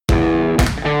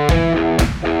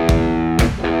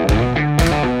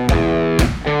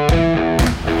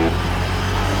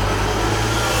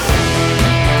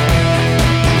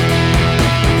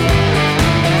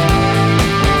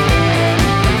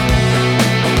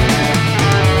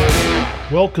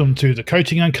Welcome to the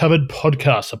Coaching Uncovered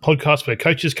podcast, a podcast where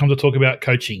coaches come to talk about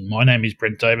coaching. My name is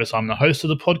Brent Davis. I'm the host of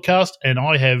the podcast, and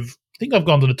I think I've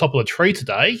gone to the top of the tree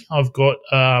today. I've got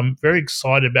very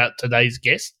excited about today's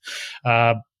guest,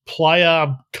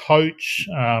 player, coach,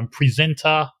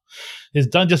 presenter. Has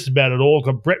done just about it all.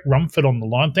 I've got Brett Rumford on the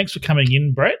line. Thanks for coming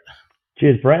in, Brett.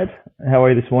 Cheers, Brad. How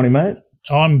are you this morning, mate?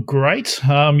 I'm great.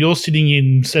 You're sitting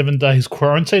in 7 days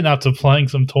quarantine after playing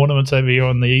some tournaments over here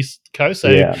on the East Coast.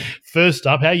 So First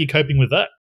up, how are you coping with that?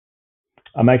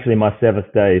 I'm actually in my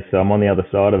 7th day, so I'm on the other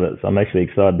side of it. So I'm actually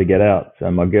excited to get out.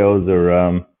 So my girls are,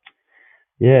 I'm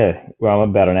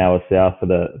about an hour south for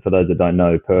those that don't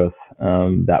know Perth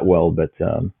that well. But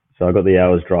so I got the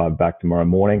hour's drive back tomorrow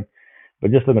morning.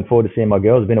 But just looking forward to seeing my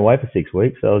girls. I've been away for 6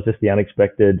 weeks, so it was just the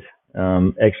unexpected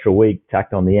extra week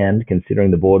tacked on the end,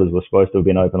 considering the borders were supposed to have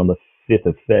been open on the 5th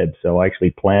of Feb. So I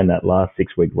actually planned that last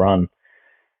 6-week run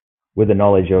with the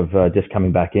knowledge of just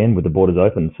coming back in with the borders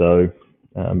open. So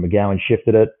McGowan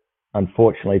shifted it,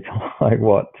 unfortunately,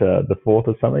 to the 4th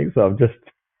or something. So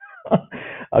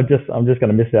I'm just going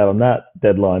to miss out on that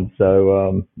deadline.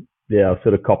 So I've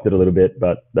sort of copped it a little bit,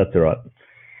 but that's all right.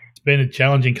 It's been a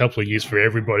challenging couple of years for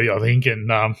everybody, I think, and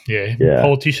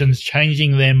politicians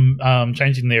changing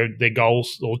their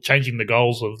goals or changing the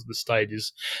goals of the state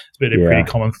it's been a pretty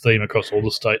common theme across all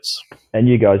the states. And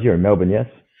you guys, you're in Melbourne, yes?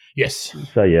 Yes.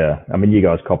 So I mean, you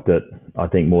guys copped it, I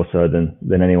think, more so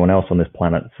than anyone else on this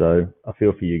planet. So I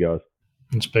feel for you guys.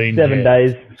 It's been 7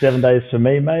 days. 7 days for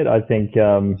me, mate. I think,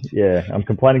 I'm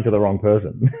complaining to the wrong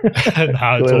person. No,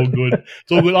 it's all good.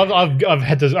 It's all good.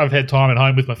 I've had time at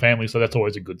home with my family, so that's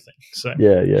always a good thing. So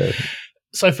yeah.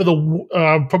 So for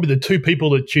the probably the two people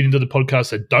that tune into the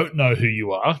podcast that don't know who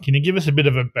you are, can you give us a bit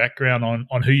of a background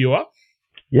on who you are?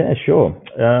 Yeah, sure.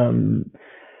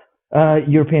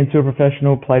 European tour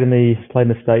professional, played in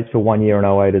the States for 1 year in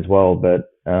 2008 as well, but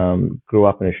grew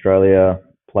up in Australia,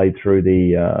 played through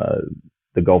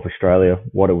the Golf Australia,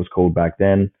 what it was called back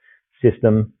then,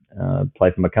 system.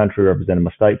 Played for my country, represented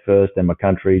my state first, then my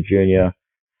country, junior,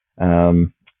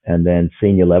 and then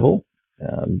senior level.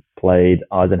 Played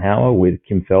Eisenhower with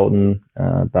Kim Felton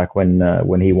back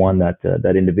when he won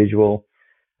that individual.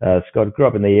 Scott grew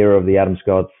up in the era of the Adam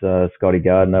Scotts, Scotty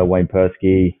Gardner, Wayne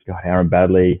Persky, Aaron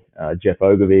Badley, Jeff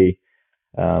Ogilvy,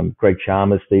 Greg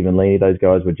Chalmers, Stephen Lee. Those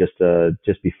guys were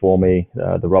just before me.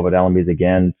 The Robert Allenbys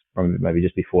again, probably maybe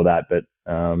just before that. But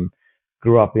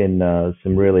grew up in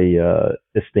some really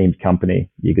esteemed company,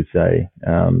 you could say,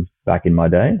 back in my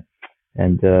day,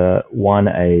 and won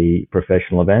a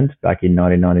professional event back in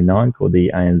 1999 called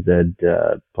the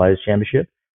ANZ Players Championship,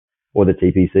 or the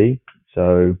TPC.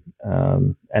 So,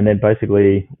 and then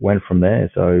basically went from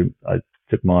there. So I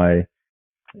took my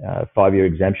 5-year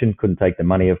exemption, couldn't take the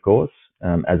money, of course,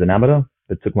 as an amateur,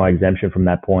 but took my exemption from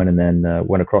that point, and then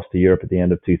went across to Europe at the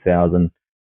end of 2000.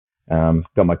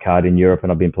 Got my card in Europe,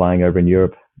 and I've been playing over in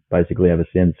Europe basically ever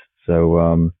since.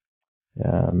 So,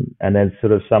 and then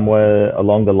sort of somewhere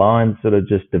along the line, sort of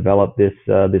just developed this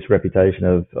reputation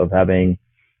of having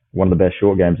one of the best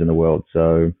short games in the world.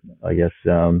 So I guess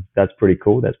that's pretty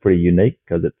cool. That's pretty unique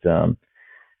because it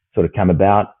sort of come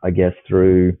about, I guess,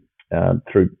 through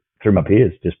my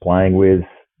peers, just playing with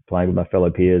my fellow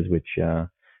peers. Which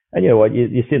and you know what,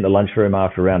 you sit in the lunchroom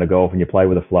after a round of golf and you play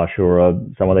with a flush or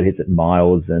someone that hits it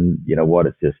miles, and you know what,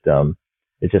 it's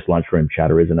just lunchroom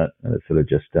chatter, isn't it? And it's sort of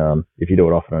just if you do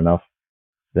it often enough,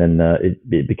 then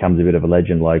it becomes a bit of a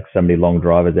legend. Like so many long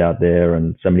drivers out there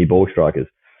and so many ball strikers.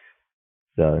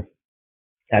 So,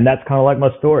 and that's kind of like my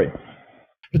story.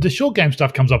 But the short game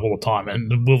stuff comes up all the time,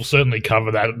 and we'll certainly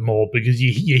cover that more because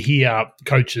you hear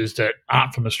coaches that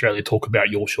aren't from Australia talk about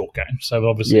your short game. So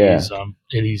obviously it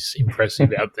is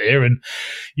impressive out there, and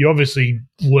you obviously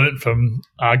learnt from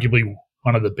arguably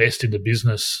one of the best in the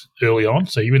business early on.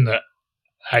 So you're in the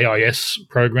AIS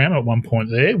program at one point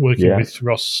there, working with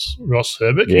Ross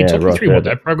Herbert. Can you talk me through what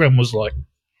that program was like?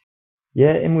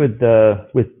 Yeah, and with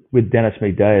Dennis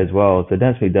McDay as well. So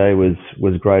Dennis McDay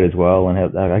was great as well,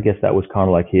 and I guess that was kind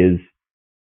of like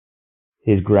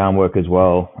his groundwork as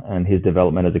well, and his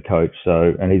development as a coach.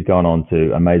 So, and he's gone on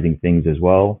to amazing things as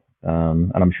well,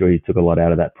 and I'm sure he took a lot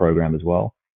out of that program as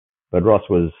well. But Ross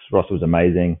was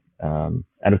amazing, and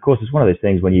of course it's one of those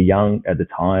things when you're young at the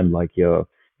time, like you're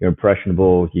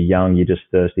impressionable, you're young, you're just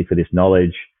thirsty for this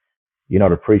knowledge, you're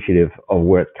not appreciative of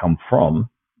where it's come from.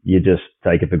 You just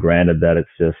take it for granted that it's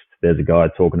just, there's a guy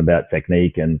talking about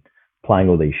technique and playing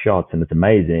all these shots and it's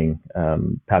amazing.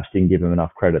 Perhaps didn't give him enough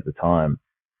credit at the time.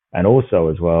 And also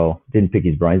as well, didn't pick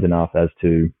his brains enough as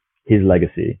to his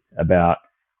legacy, about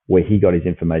where he got his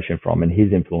information from and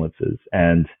his influences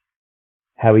and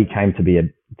how he came to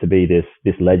be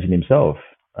this legend himself.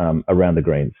 around the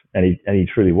greens, and he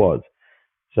truly was.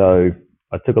 So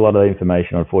I took a lot of the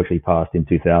information. Unfortunately, passed in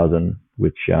 2000,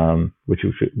 which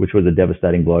was a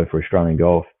devastating blow for Australian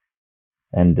golf,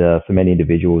 and for many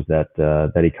individuals that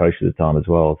he coached at the time as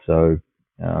well. So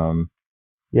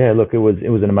yeah, look, it was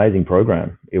an amazing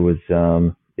program. It was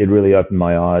it really opened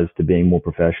my eyes to being more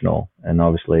professional, and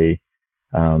obviously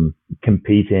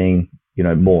competing,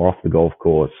 more off the golf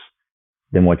course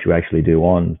than what you actually do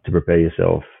on, to prepare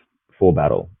yourself for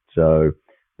battle. So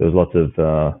there was lots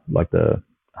of like the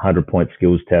 100-point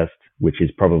skills test, which is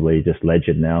probably just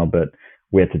legend now, but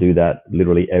we had to do that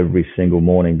literally every single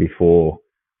morning before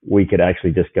we could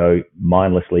actually just go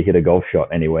mindlessly hit a golf shot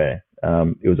anywhere.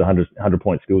 It was a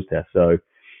 100-point skills test. So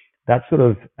that sort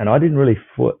of, and I didn't really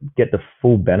get the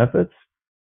full benefits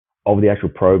of the actual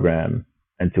program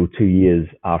until 2 years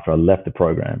after I left the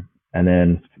program. And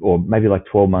then, or maybe like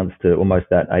 12 months to almost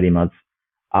that 18 months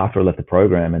after I left the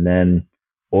program. And then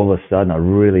all of a sudden I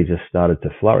really just started to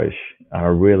flourish. I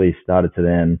really started to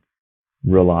then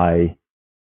rely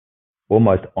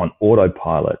almost on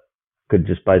autopilot, could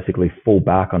just basically fall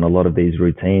back on a lot of these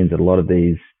routines and a lot of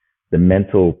the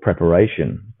mental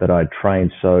preparation that I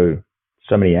trained so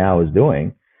many hours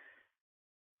doing.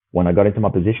 When I got into my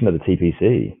position at the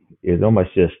TPC, it was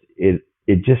almost just, it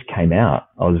just came out.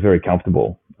 I was very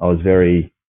comfortable. I was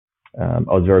very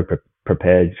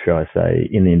prepared, shall I say,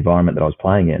 in the environment that I was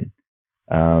playing in.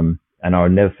 And I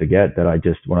would never forget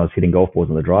that when I was hitting golf balls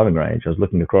on the driving range, I was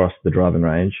looking across the driving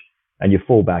range, and you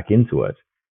fall back into it,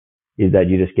 is that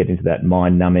you just get into that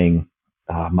mind-numbing,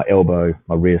 my elbow,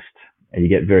 my wrist, and you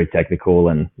get very technical.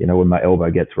 And, when my elbow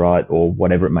gets right or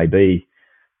whatever it may be,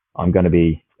 I'll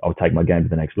take my game to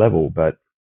the next level. But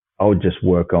I would just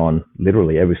work on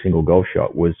literally every single golf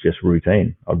shot was just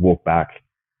routine. I'd walk back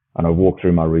and I'd walk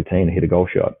through my routine and hit a golf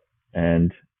shot.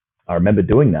 And I remember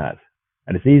doing that.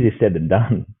 And it's easier said than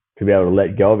done to be able to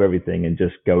let go of everything and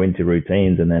just go into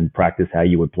routines and then practice how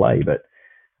you would play. But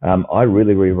I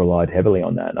really, really relied heavily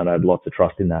on that, and I had lots of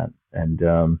trust in that.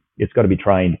 And it's got to be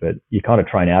trained, but you kind of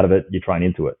train out of it, you train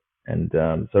into it. And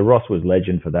so Ross was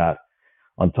legend for that.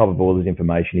 On top of all this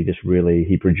information,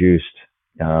 he produced,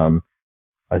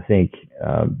 I think,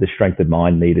 the strength of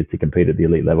mind needed to compete at the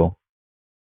elite level.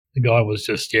 The guy was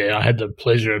just, I had the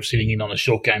pleasure of sitting in on a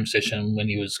short game session when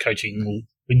he was coaching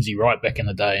Lindsay Wright back in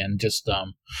the day, and just to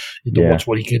watch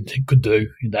what he could do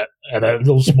at a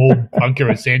little small bunker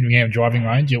at Sandringham driving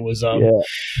range. It was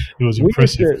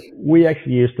impressive. We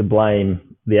actually used to blame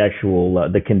the actual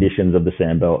the conditions of the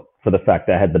sandbelt for the fact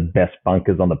that I had the best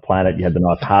bunkers on the planet. You had the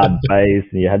nice hard bays,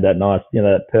 and you had that nice,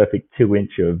 that perfect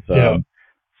 2-inch of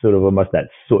sort of almost that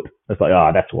soot. It's like,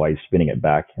 that's why he's spinning it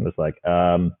back, and it's like,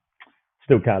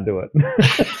 still can't do it.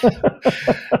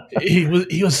 He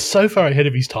was so far ahead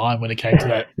of his time when it came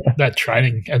to that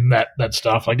training and that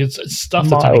stuff. Like it's stuff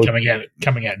that's only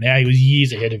coming out now. He was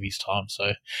years ahead of his time.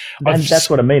 So, and that's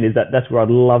what I mean, is that's where I'd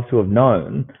love to have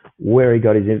known where he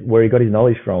got his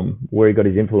knowledge from, where he got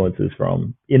his influences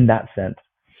from, in that sense.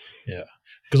 Yeah.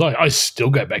 Because I still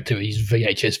go back to his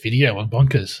VHS video on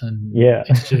bunkers, and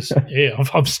it's just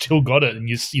I've still got it, and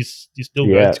you still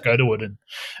go to it and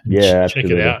check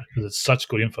it out because it's such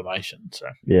good information. So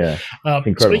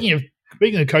incredible.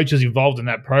 Speaking of coaches involved in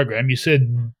that program, you said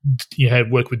you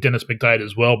had worked with Dennis McDade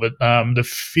as well, but the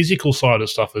physical side of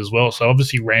stuff as well. So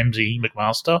obviously Ramsey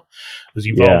McMaster was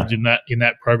involved in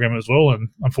that program as well. And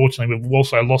unfortunately, we've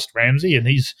also lost Ramsey, and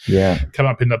he's come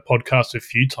up in the podcast a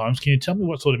few times. Can you tell me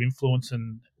what sort of influence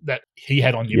that he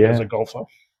had on you as a golfer?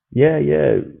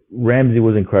 Yeah. Ramsey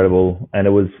was incredible, and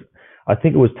I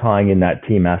think it was tying in that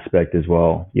team aspect as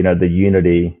well. The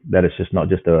unity, that it's just not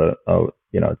just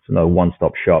it's no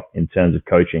one-stop shop in terms of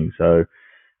coaching. So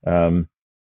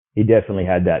he definitely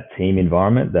had that team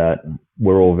environment that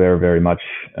we're all very, very much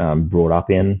brought up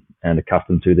in and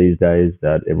accustomed to these days,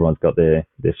 that everyone's got their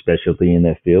specialty in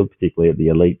their field, particularly at the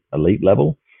elite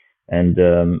level. And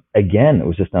again, it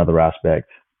was just another aspect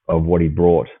of what he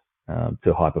brought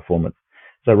to high performance.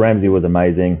 So Ramsey was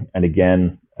amazing. And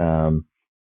again,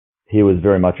 he was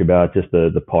very much about just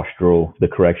the postural, the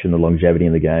correction, the longevity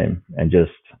in the game, and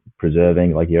just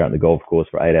preserving, like you're out on the golf course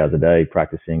for 8 hours a day,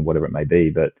 practicing, whatever it may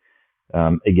be. But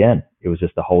again, it was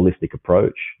just a holistic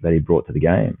approach that he brought to the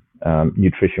game.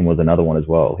 Nutrition was another one as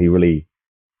well. He really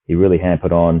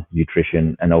hampered on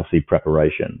nutrition, and obviously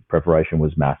preparation. Preparation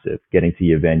was massive. Getting to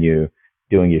your venue,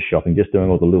 doing your shopping, just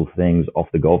doing all the little things off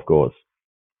the golf course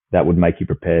that would make you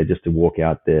prepared just to walk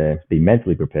out there, be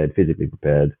mentally prepared, physically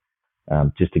prepared,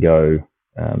 just to go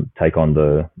take on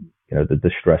the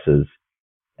stresses.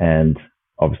 And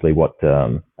obviously what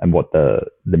the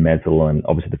mental and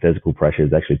obviously the physical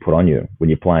pressures actually put on you when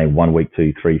you're playing 1 week,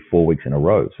 2, 3, 4 weeks in a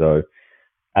row. So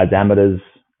as amateurs,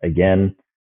 again,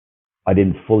 I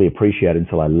didn't fully appreciate it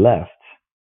until I left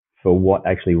for what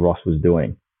actually Ross was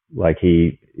doing. Like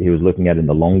he was looking at it in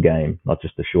the long game, not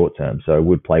just the short term. So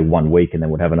we'd play 1 week and then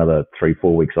we'd have another 3,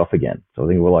 4 weeks off again. So I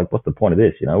think we're like, what's the point of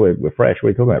this? You know, we're fresh. What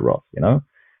are you talking about, Ross? You know?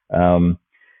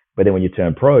 But then when you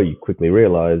turn pro, you quickly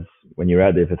realize when you're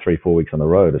out there for 3, 4 weeks on the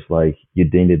road, it's like you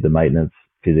needed the maintenance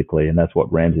physically. And that's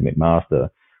what Ramsey McMaster,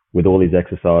 with all these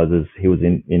exercises, he was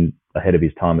in ahead of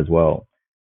his time as well.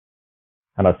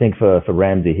 And I think for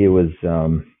Ramsey, he was a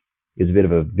bit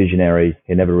of a visionary.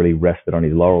 He never really rested on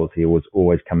his laurels. He was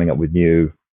always coming up with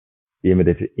new,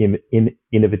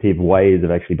 innovative ways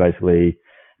of actually basically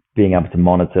being able to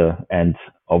monitor and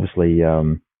obviously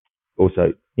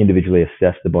also individually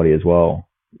assess the body as well,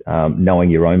 knowing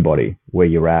your own body, where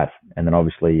you're at. And then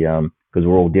obviously, because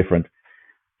we're all different,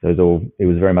 so it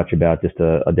was very much about just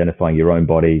identifying your own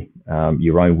body,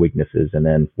 your own weaknesses, and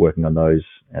then working on those,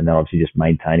 and then obviously just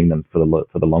maintaining them for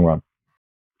the long run.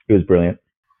 It was brilliant.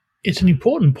 It's an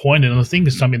important point, and I think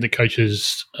it's something that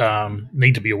coaches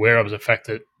need to be aware of, is the fact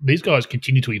that these guys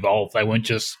continue to evolve. They weren't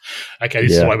just, okay,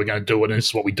 this is the way we're going to do it, and this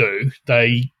is what we do.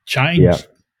 They changed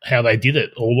how they did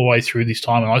it all the way through this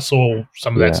time, and I saw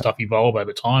some of that stuff evolve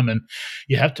over time, and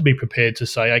you have to be prepared to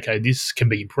say, okay, this can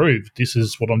be improved. This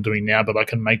is what I'm doing now, but I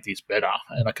can make this better,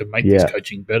 and I can make this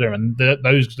coaching better, and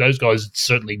those guys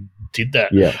certainly did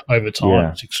that over time.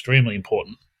 Yeah. It's extremely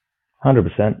important.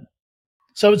 100%.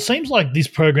 So it seems like this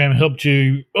program helped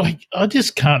you. Like, I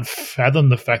just can't fathom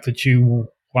the fact that you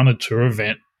won a tour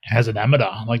event as an amateur.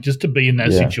 Like, just to be in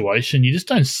that situation, you just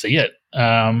don't see it.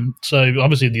 So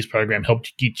obviously this program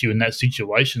helped get you in that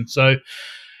situation. So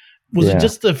was it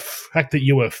just the fact that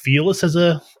you were fearless as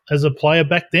a player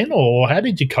back then, or how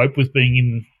did you cope with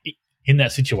being in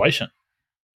that situation?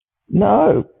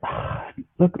 No,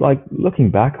 looking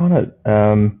back on it,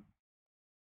 it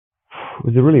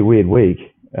was a really weird week.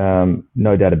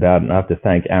 No doubt about it. And I have to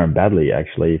thank Aaron Baddeley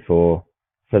actually for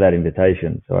that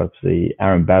invitation. So obviously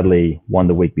Aaron Baddeley won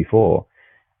the week before.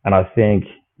 And I think,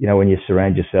 you know, when you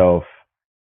surround yourself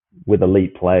with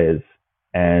elite players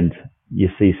and you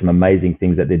see some amazing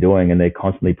things that they're doing and they're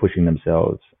constantly pushing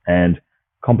themselves, and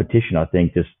competition, I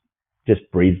think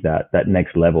just breeds that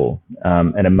next level.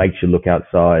 And it makes you look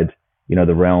outside, you know,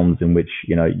 the realms in which,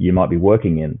 you know, you might be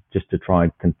working in, just to try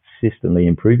and consistently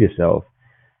improve yourself.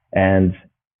 And,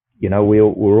 you know,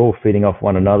 we're all feeding off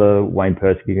one another. Wayne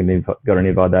Persick got an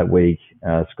invite that week.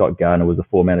 Scott Gardner was a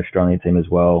 4-man Australian team as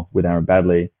well with Aaron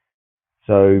Baddeley.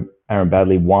 So Aaron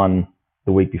Baddeley won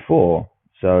the week before.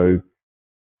 So,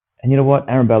 and you know what?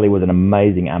 Aaron Baddeley was an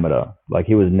amazing amateur. Like,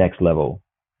 he was next level,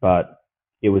 but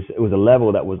it was a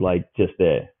level that was like just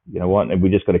there. You know what? And we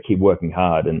just got to keep working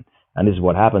hard. And this is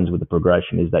what happens with the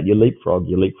progression, is that you leapfrog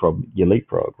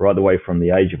right the way from the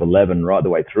age of 11 right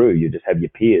the way through. You just have your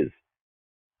peers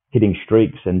hitting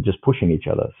streaks and just pushing each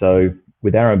other. So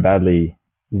with Aaron Baddeley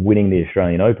winning the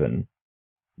Australian Open,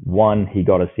 one, he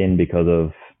got us in because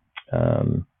of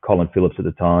Colin Phillips at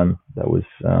the time, that was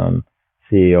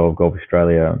CEO of Golf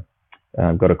Australia,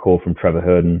 got a call from Trevor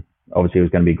Herden. Obviously, it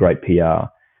was going to be great PR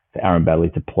for Aaron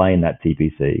Baddeley to play in that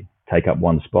TPC, take up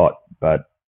one spot. But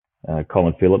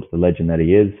Colin Phillips, the legend that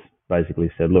he is,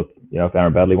 basically said, look, you know, if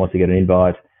Aaron Baddeley wants to get an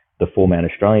invite, the 4-man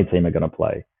Australian team are going to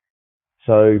play.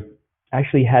 So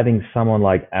actually having someone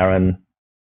like Aaron,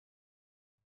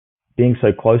 being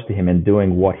so close to him and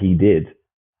doing what he did,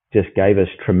 just gave us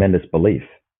tremendous belief.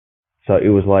 So it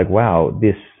was like, wow,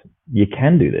 you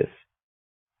can do this.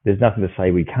 There's nothing to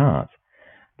say we can't.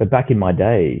 But back in my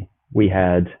day, we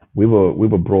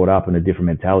were brought up in a different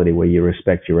mentality where you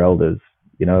respect your elders.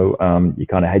 You know, you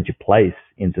kind of had your place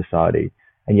in society,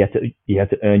 and you had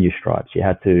to earn your stripes.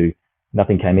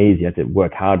 Nothing came easy. You had to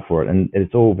work hard for it, and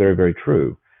it's all very, very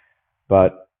true.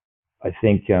 But I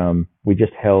think we had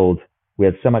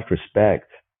so much respect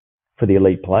for the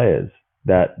elite players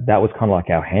that was kind of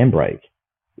like our handbrake,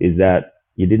 is that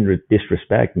you didn't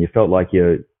disrespect, and you felt like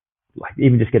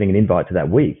even just getting an invite to that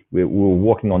week, we were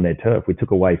walking on their turf. We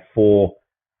took away 4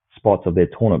 spots of their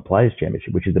Tournament Players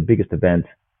Championship, which is the biggest event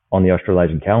on the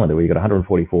Australasian calendar, where you got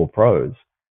 144 pros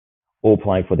all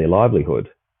playing for their livelihood,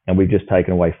 and we've just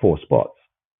taken away 4 spots.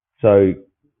 So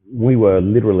we were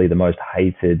literally the most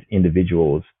hated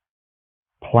individuals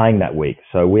playing that week.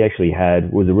 So we actually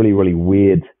it was a really, really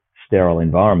weird, sterile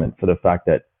environment for the fact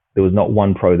that there was not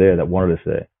one pro there that wanted us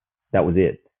there. That was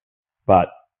it. But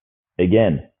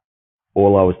again,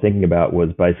 all I was thinking about was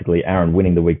basically Aaron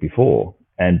winning the week before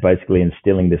and basically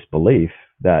instilling this belief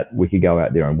that we could go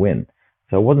out there and win.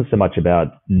 So it wasn't so much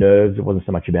about nerves. It wasn't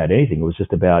so much about anything. It was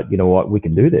just about, you know what, we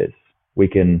can do this. We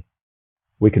can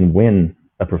win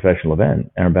a professional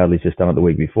event. Aaron Baddeley's just done it the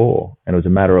week before. And it was a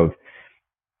matter of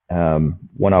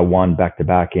when I won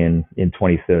back-to-back in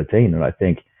 2013. And I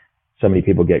think so many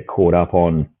people get caught up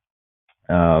on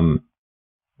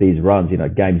these runs,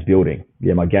 game's building.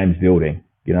 Yeah, my game's building.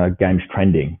 Game's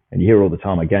trending. And you hear all the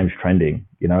time, my game's trending.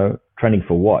 Trending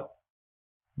for what?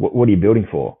 What are you building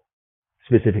for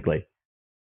specifically?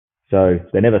 So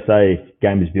they never say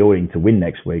game is building to win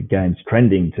next week. Game's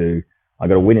trending to, I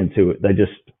got to win into it.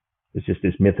 It's just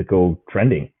this mythical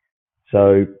trending.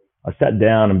 So I sat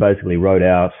down and basically wrote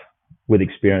out, with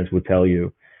experience, will tell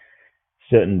you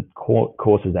certain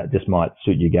courses that just might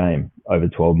suit your game over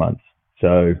 12 months.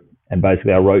 So, and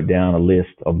basically I wrote down a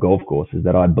list of golf courses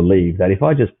that I believe that if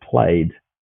I just played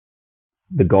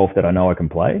the golf that I know I can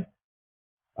play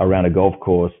around a golf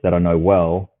course that I know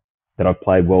well, that I've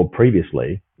played well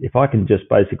previously, if I can just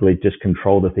basically just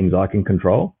control the things I can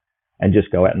control and just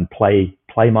go out and play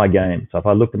my game. So if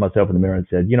I looked at myself in the mirror and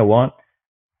said, you know what,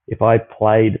 if I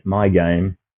played my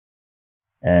game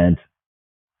and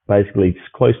basically it's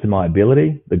close to my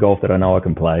ability, the golf that I know I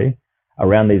can play,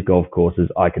 around these golf courses,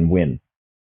 I can win.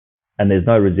 And there's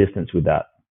no resistance with that.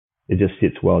 It just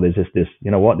sits well. There's just this, you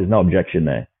know what, there's no objection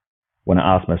there when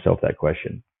I ask myself that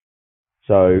question.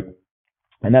 So,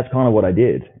 and that's kind of what I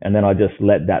did. And then I just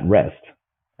let that rest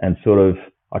and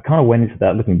I kind of went into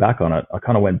that, looking back on it, I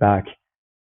kind of went back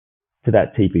to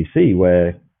that TPC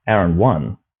where Aaron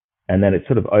won. And then it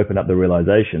sort of opened up the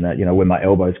realization that, when my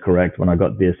elbow's correct, when I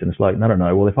got this, and it's like,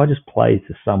 no. Well, if I just play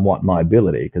to somewhat my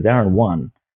ability, because Aaron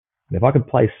won, and if I could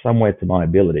play somewhere to my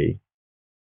ability,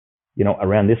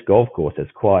 around this golf course,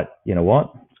 it's quite,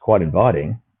 it's quite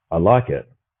inviting. I like it.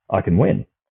 I can win.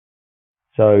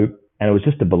 So, and it was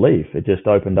just a belief. It just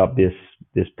opened up this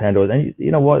Pandora's. And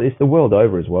you know what? It's the world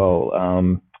over as well.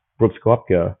 Brooks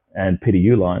Koepka and Peter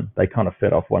Uihlein, they kind of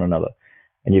fed off one another.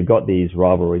 And you've got these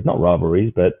rivalries, not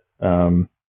rivalries, but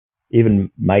even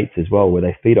mates as well, where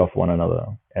they feed off one another.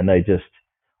 And they just,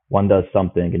 one does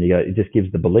something and it just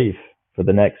gives the belief for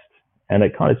the next. And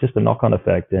it kind of just a knock-on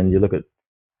effect. And you look at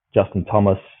Justin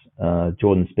Thomas,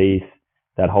 Jordan Spieth,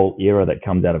 that whole era that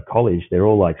comes out of college, they're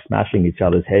all like smashing each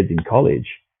other's heads in college.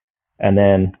 And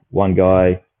then one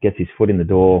guy gets his foot in the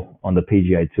door on the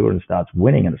PGA Tour and starts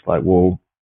winning. And it's like, well,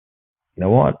 you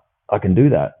know what? I can do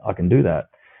that.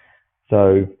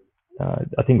 So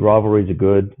I think rivalries are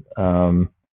good. And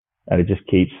it just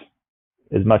keeps,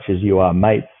 as much as you are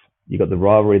mates, you got the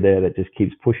rivalry there that just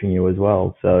keeps pushing you as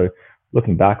well. So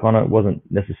looking back on it, wasn't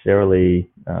necessarily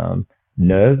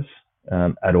nerves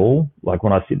at all. Like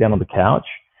when I sit down on the couch,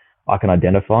 I can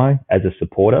identify as a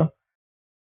supporter.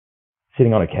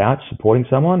 Sitting on a couch supporting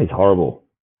someone is horrible.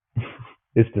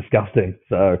 It's disgusting.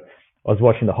 So I was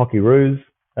watching the Hockeyroos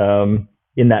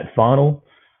in that final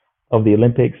of the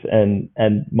Olympics, and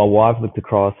my wife looked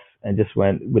across and just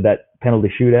went with that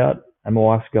penalty shootout, and my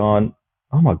wife's gone,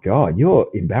 "Oh my God, you're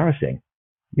embarrassing.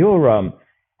 You're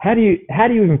how do you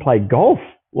even play golf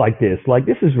like this? Like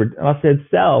this is." And I said,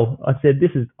 "Sal,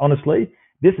 this is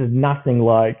nothing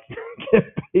like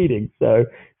competing." So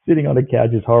sitting on the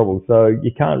couch is horrible. So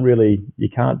you can't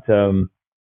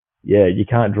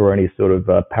draw any sort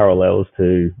of parallels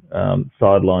to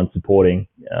sideline supporting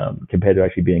compared to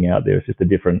actually being out there. It's just a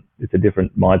different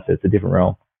mindset. It's a different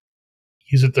realm.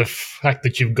 Is it the fact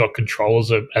that you've got control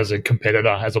as a competitor,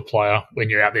 as a player, when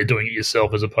you're out there doing it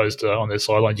yourself, as opposed to on their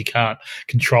sidelines? You can't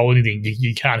control anything.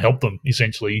 You can't help them,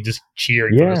 essentially. You're just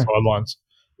cheering from the sidelines.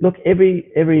 Look, I think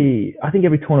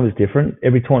every tournament is different.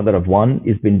 Every tournament that I've won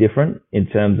has been different in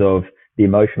terms of the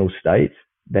emotional state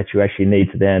that you actually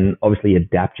need to then obviously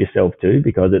adapt yourself to,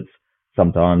 because it's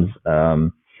sometimes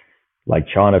like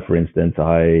China, for instance,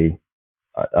 I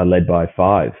led by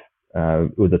 5.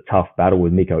 It was a tough battle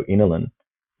with Mikko Inolin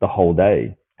the whole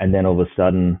day. And then all of a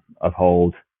sudden I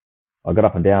got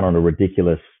up and down on a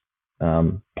ridiculous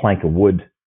plank of wood.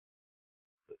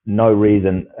 No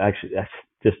reason, actually,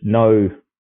 just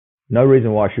no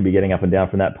reason why I should be getting up and down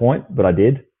from that point, but I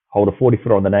did. Hold a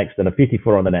 40-footer on the next and a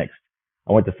 50-footer on the next.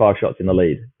 I went to 5 shots in the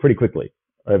lead pretty quickly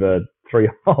over 3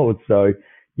 holes. So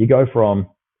you go from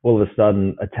all of a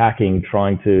sudden attacking,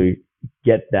 trying to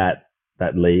get that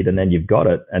lead, and then you've got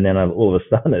it. And then all of a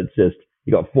sudden it's just,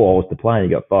 you got 4 holes to play and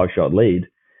you got 5-shot lead.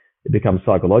 It becomes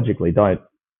psychologically, don't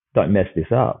mess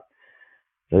this up.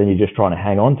 So then you're just trying to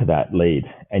hang on to that lead,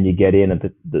 and you get in, and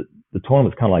the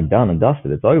tournament's kind of like done and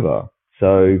dusted. It's over.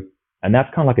 So, and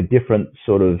that's kind of like a different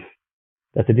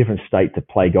state to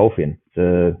play golf in.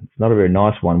 It's not a very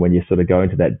nice one when you sort of go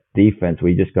into that defense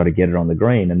where you just got to get it on the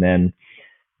green. And then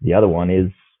the other one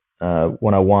is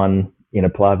when I won in a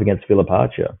playoff against Philip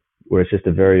Archer, where it's just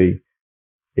a very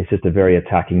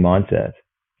attacking mindset,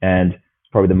 and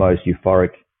probably the most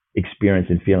euphoric experience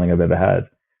and feeling I've ever had.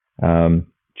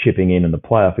 Chipping in the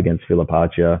playoff against Philip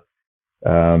Archer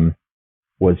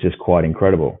was just quite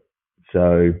incredible.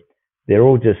 So they're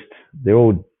all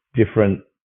different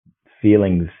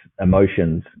feelings,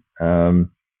 emotions.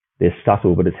 They're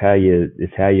subtle, but it's how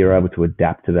you're able to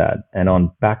adapt to that. And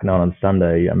on back nine on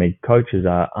Sunday, I mean, coaches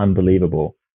are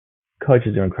unbelievable.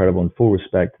 Coaches are incredible, and full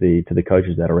respect to the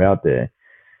coaches that are out there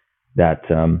that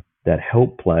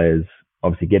help players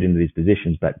obviously get into these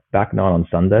positions. But back nine on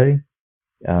Sunday,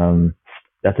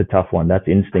 that's a tough one. That's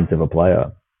instinct of a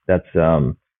player. That's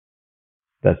the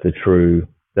true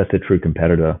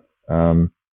competitor.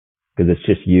 Because it's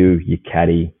just you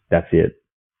caddy, that's it.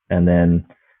 And then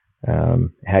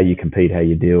how you compete, how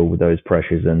you deal with those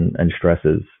pressures and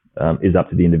stresses is up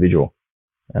to the individual.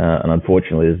 And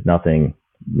unfortunately, there's nothing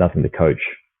the coach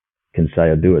can say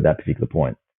or do at that particular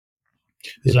point.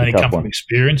 Does it only come from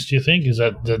experience, do you think? Is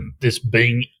that this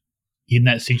being in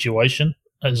that situation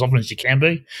as often as you can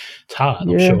be? It's hard,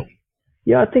 I'm sure.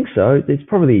 Yeah, I think so. It's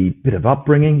probably a bit of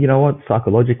upbringing. You know what?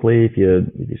 Psychologically, if you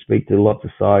speak to lots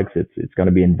of psychs, it's going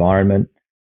to be environment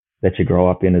that you grow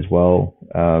up in as well.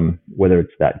 Whether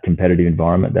it's that competitive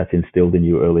environment that's instilled in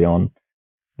you early on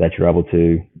that you're able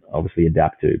to obviously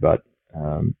adapt to. But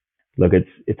look,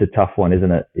 it's a tough one,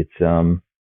 isn't it? It's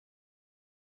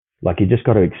like you just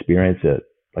got to experience it.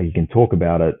 Like you can talk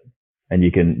about it and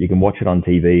you can watch it on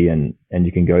TV and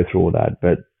you can go through all that,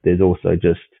 but there's also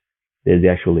there's the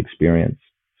actual experience.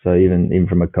 So even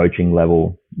from a coaching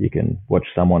level, you can watch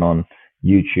someone on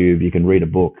YouTube, you can read a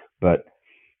book, but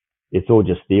it's all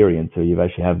just theory until you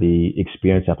actually have the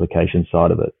experience application side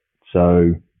of it.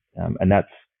 So, and that's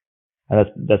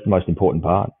the most important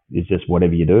part. Is just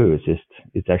whatever you do,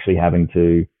 it's actually having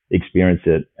to experience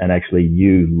it and actually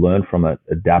you learn from it,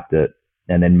 adapt it,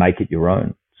 and then make it your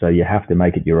own. So you have to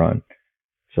make it your own.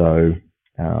 So,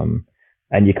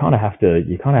 and you kind of have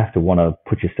to want to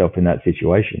put yourself in that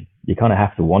situation. You kind of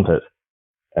have to want it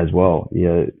as well.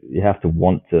 You have to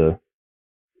want to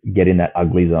get in that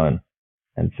ugly zone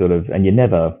and and you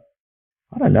never,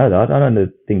 I don't know, I don't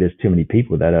think there's too many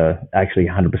people that are actually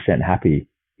 100% happy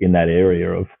in that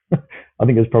area of, I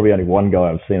think there's probably only one guy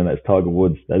I've seen, and that's Tiger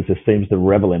Woods, that just seems to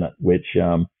revel in it, which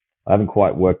I haven't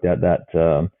quite worked out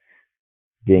that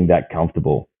being that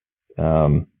comfortable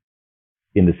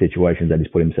in the situations that he's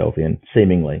put himself in,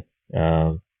 seemingly.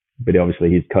 But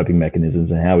obviously his coping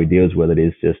mechanisms and how he deals with it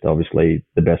is just obviously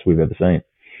the best we've ever seen.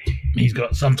 He's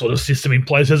got some sort of system in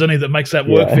place, hasn't he, that makes that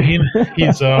work for him?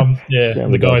 He's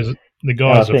the guy's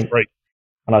a freak.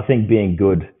 And I think being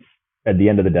good, at the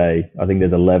end of the day, I think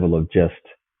there's a level of just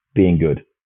being good.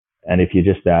 And if you're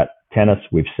just that, tennis,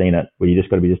 we've seen it, where you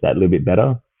just got to be just that little bit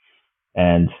better,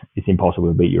 and it's impossible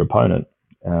to beat your opponent,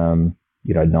 9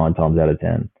 times out of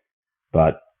 10.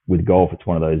 But with golf, it's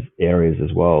one of those areas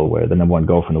as well where the number one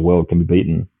golfer in the world can be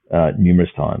beaten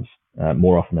numerous times,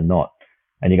 more often than not,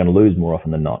 and you're going to lose more often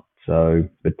than not. So,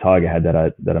 but Tiger had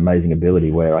that amazing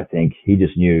ability where I think he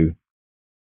just knew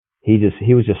he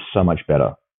was just so much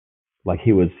better. Like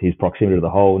his proximity to the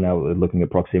hole. Now we're looking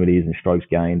at proximities and strokes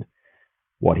gained,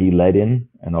 what he led in,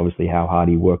 and obviously how hard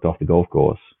he worked off the golf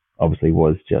course. Obviously,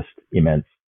 was just immense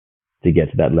to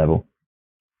get to that level.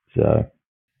 So.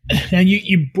 And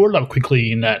you brought it up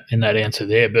quickly in that answer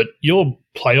there, but your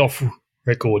playoff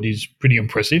record is pretty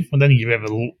impressive. I don't think you've ever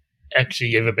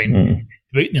been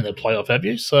beaten in the playoff, have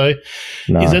you? So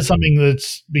no. Is that something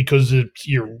that's because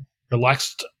you're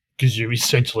relaxed because you're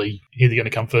essentially either going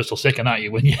to come first or second, aren't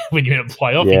you? When you're in a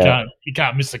playoff, you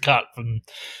can't miss the cut from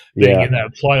being in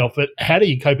that playoff. But how do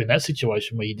you cope in that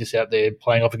situation where you're just out there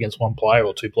playing off against one player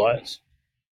or two players?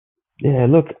 Yeah,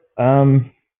 look,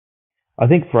 I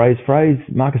think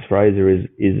Marcus Fraser is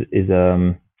he's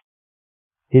an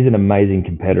amazing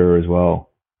competitor as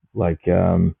well. Like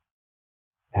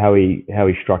how he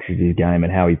structures his game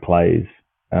and how he plays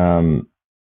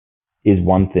is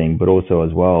one thing, but also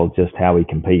as well just how he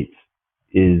competes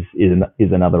is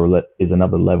another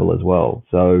level as well.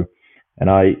 So,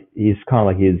 and he's kind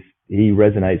of like he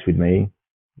resonates with me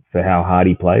for how hard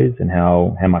he plays and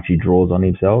how much he draws on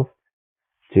himself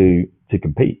to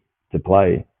compete, to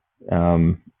play.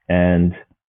 And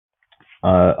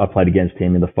I played against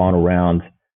him in the final round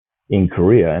in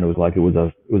Korea, and it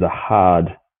was a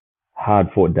hard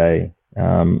fought day.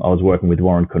 I was working with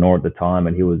Warren Connor at the time,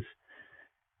 and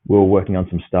we were working on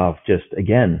some stuff just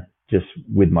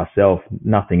with myself,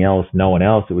 nothing else, no one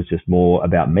else. It was just more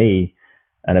about me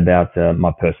and about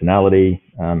my personality.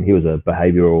 He was a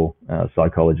behavioral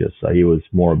psychologist, so he was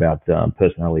more about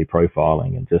personality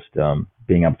profiling and just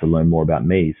being able to learn more about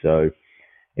me. So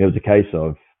it was a case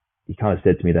of, he kind of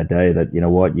said to me that day that, you know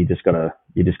what, you just gotta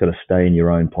stay in your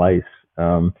own place.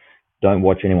 Don't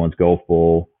watch anyone's golf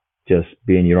ball. Just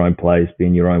be in your own place, be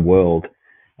in your own world,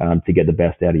 to get the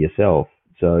best out of yourself.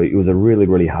 So it was a really,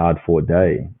 really hard fought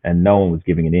day, and no one was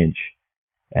giving an inch.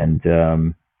 And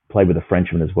played with a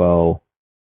Frenchman as well.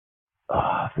 Oh,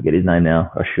 I forget his name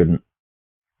now. I shouldn't.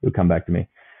 He'll come back to me.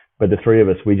 But the three of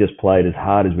us, we just played as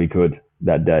hard as we could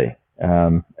that day.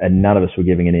 And none of us were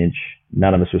giving an inch.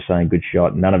 None of us were saying good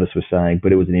shot. None of us were saying,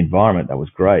 but it was an environment that was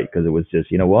great, because it was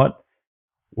just, you know what?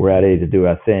 We're out here to do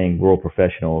our thing. We're all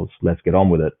professionals. Let's get on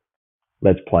with it.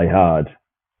 Let's play hard.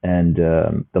 And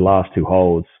the last two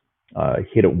holes,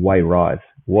 hit it way right.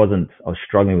 I was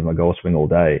struggling with my golf swing all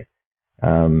day.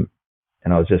 And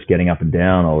I was just getting up and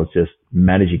down. I was just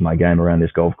managing my game around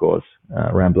this golf course,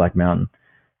 around Black Mountain.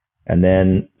 And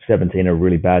then 17, a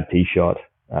really bad tee shot,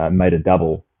 made a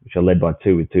double, which I led by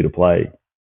 2 with 2 to play.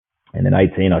 And then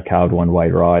 18, I carved one way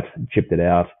right, chipped it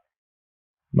out,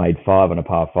 made 5 on a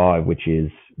par 5, which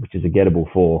is a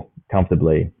gettable 4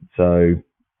 comfortably. So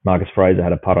Marcus Fraser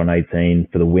had a putt on 18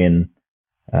 for the win,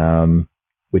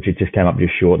 which it just came up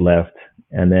just short left.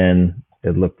 And then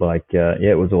it looked like,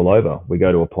 it was all over. We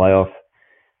go to a playoff,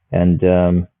 and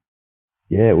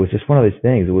it was just one of those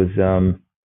things. It was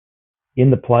in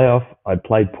the playoff, I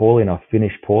played poorly and I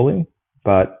finished poorly,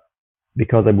 but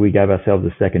because we gave ourselves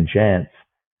a second chance,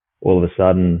 all of a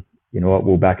sudden, you know what,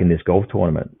 we're back in this golf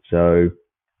tournament. So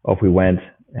off we went,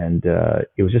 and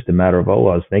it was just a matter of,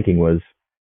 all I was thinking was,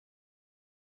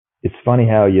 it's funny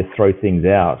how you throw things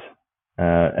out.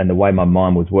 And the way my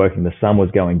mind was working, the sun was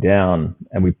going down,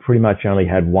 and we pretty much only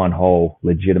had one hole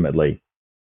legitimately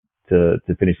to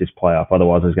finish this playoff.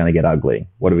 Otherwise, it was going to get ugly.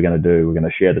 What are we going to do? We're going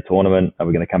to share the tournament. Are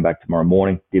we going to come back tomorrow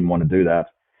morning? Didn't want to do that.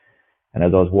 And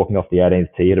as I was walking off the 18th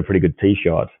tee, hit a pretty good tee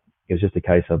shot. It was just a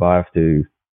case of, I have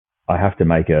to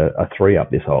make a 3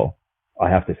 up this hole. I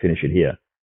have to finish it here,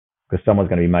 because someone's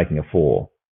going to be making a 4.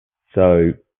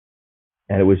 So,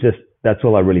 and it was just, that's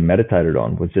all I really meditated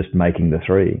on, was just making the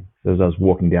 3. So as I was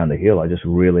walking down the hill,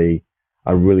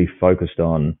 I really focused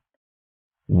on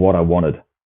what I wanted.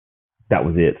 That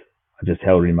was it. I just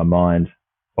held it in my mind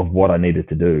of what I needed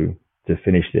to do to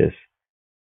finish this,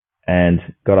 and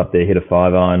got up there, hit a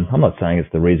 5-iron. I'm not saying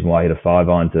it's the reason why I hit a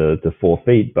 5-iron to 4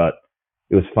 feet, but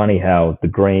it was funny how the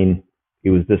green,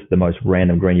 it was just the most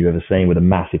random green you've ever seen, with a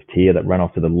massive tier that ran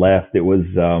off to the left. It was,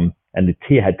 and the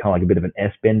tier had kind of like a bit of an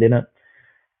S bend in it,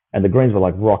 and the greens were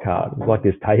like rock hard. It was like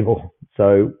this table.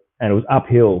 So, and it was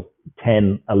uphill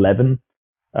 10, 11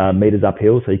 meters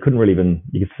uphill. So you couldn't really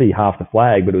you could see half the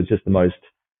flag, but it was just the most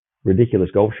ridiculous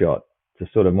golf shot. To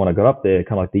sort of, when I got up there,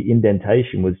 kind of like the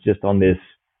indentation was just on this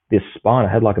spine.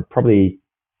 I had like probably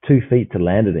 2 feet to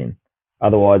land it in.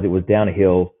 Otherwise, it was down a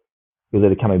hill. It was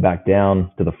either coming back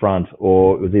down to the front,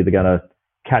 or it was either going to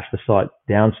catch the slight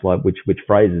downslope, which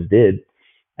Fraser's did,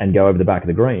 and go over the back of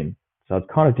the green. So it's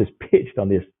kind of just pitched on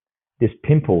this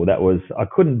pimple that was, I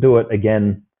couldn't do it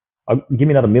again. Give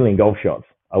me another million golf shots,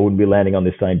 I wouldn't be landing on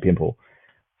this same pimple.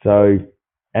 So,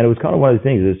 and it was kind of one of those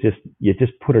things. It's just, you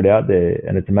just put it out there,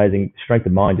 and it's amazing. Strength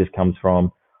of mind just comes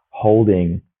from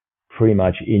holding pretty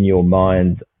much in your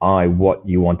mind's eye what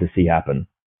you want to see happen,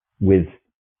 with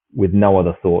no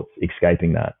other thoughts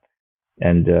escaping that.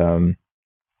 And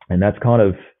that's kind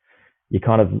of,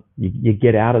 you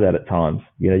get out of that at times.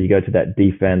 You know, you go to that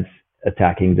defense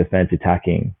attacking,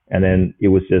 and then it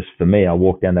was just, for me, I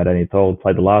walked down that 18th hole,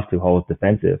 played the last 2 holes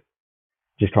defensive,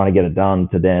 just trying to get it done,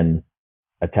 to then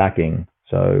attacking.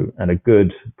 So, and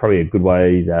probably a good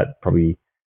way that probably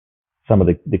some of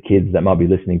the kids that might be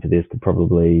listening to this could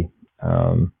probably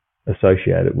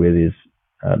associate it with is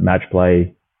match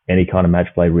play, any kind of match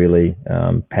play really,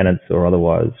 pennants or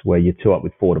otherwise, where you're 2 up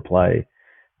with 4 to play.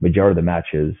 Majority of the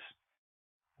matches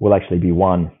will actually be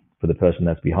won for the person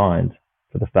that's behind,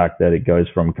 for the fact that it goes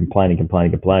from complaining,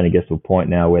 it gets to a point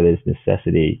now where there's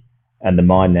necessity, and the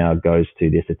mind now goes to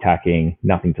this attacking,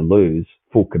 nothing to lose,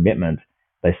 full commitment.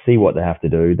 They see what they have to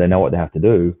do. They know what they have to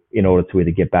do in order to either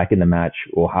get back in the match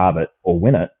or halve it or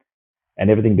win it.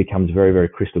 And everything becomes very, very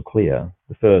crystal clear.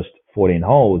 The first 14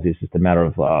 holes is just a matter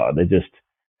of, they're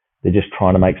just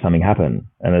trying to make something happen.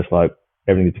 And it's like,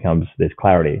 everything becomes, there's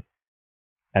clarity.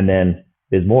 And then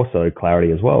there's more so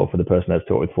clarity as well for the person that's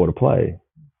taught with 4 to play.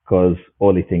 Because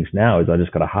all he thinks now is, I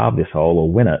just got to halve this hole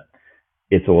or win it.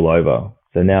 It's all over.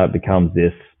 So now it becomes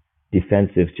this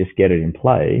defensive, just get it in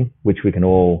play, which we can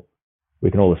all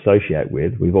associate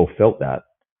with. We've all felt that,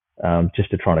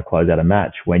 just to try to close out a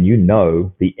match, when you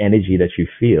know the energy that you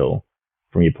feel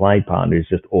from your playing partner is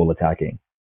just all attacking,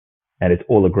 and it's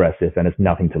all aggressive, and it's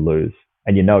nothing to lose.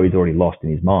 and he's already lost in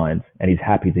his mind, and he's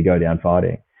happy to go down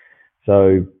fighting.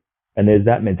 So, and there's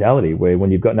that mentality where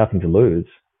when you've got nothing to lose,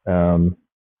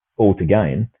 all to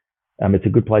gain, it's a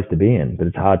good place to be in, but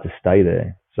it's hard to stay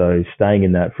there. So staying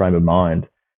in that frame of mind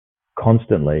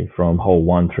constantly from hole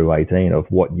 1 through 18 of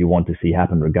what you want to see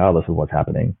happen, regardless of what's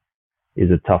happening, is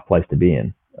a tough place to be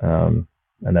in. And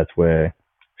that's where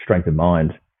strength of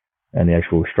mind and the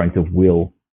actual strength of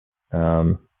will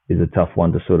is a tough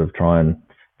one to sort of try and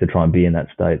be in that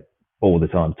state all the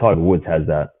time. Tiger Woods has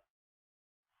that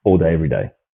all day, every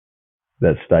day.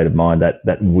 That state of mind,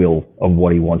 that will of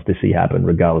what he wants to see happen,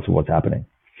 regardless of what's happening.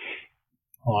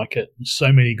 I like it.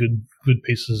 So many good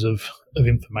pieces of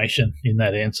information in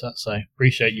that answer. So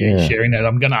appreciate you sharing that.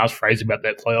 I'm going to ask Fraser about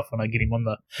that playoff when I get him on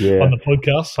the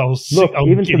podcast. I'll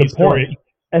even get to his the point. story.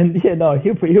 And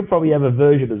he'll probably have a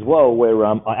version as well where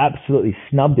I absolutely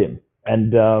snubbed him,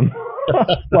 and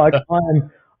like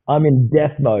I'm in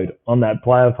death mode on that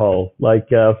playoff hole, like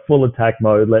full attack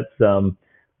mode.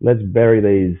 Let's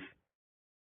bury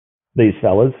these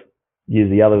fellas. Use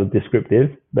the other descriptive,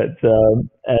 but so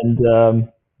I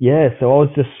was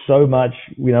just so much,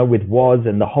 with Woz,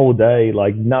 and the whole day,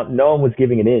 like no one was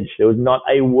giving an inch. There was not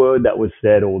a word that was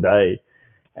said all day.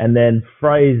 And then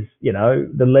Fraser,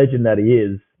 the legend that he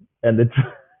is, and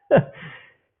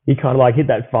he kind of like hit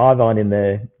that 5-iron in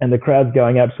there, and the crowd's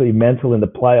going absolutely mental in the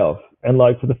playoff. And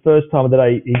like for the first time of the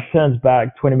day, he turns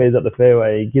back 20 meters up the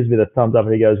fairway, he gives me the thumbs up,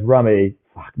 and he goes, "Rummy,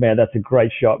 fuck man, that's a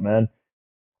great shot, man."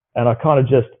 And I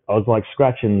was like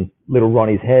scratching little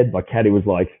Ronnie's head. My caddy was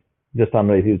like just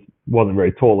underneath. He wasn't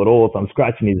very tall at all. So I'm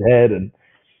scratching his head, and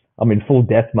I'm in full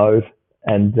death mode.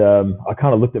 And I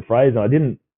kind of looked at Fraser,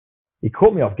 and he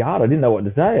caught me off guard. I didn't know what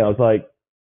to say. I was like,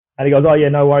 and he goes, "Oh yeah,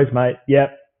 no worries, mate.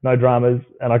 Yep, no dramas."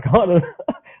 And I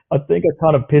think I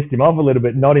kind of pissed him off a little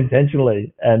bit, not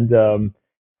intentionally. And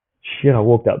I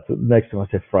walked up next to him.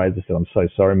 I said, "Fraser," I said, "I'm so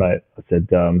sorry, mate." I said,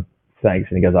 "Thanks."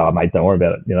 And he goes, "Oh mate, don't worry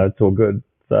about it. It's all good."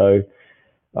 So,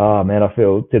 man,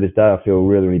 to this day, I feel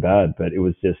really, really bad. But it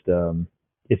was just,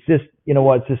 it's just,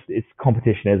 it's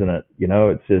competition, isn't it?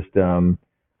 It's just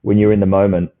when you're in the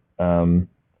moment and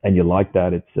you like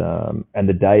that. It's and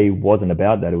the day wasn't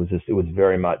about that. It was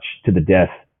very much to the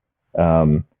death.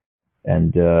 And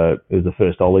it was the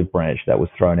first olive branch that was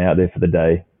thrown out there for the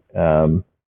day.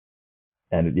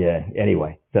 And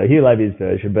anyway, so he'll have his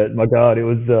version, but my God, it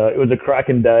was a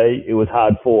cracking day. It was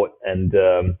hard fought, and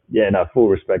full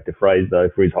respect to Fraser though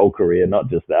for his whole career, not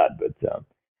just that, but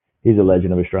he's a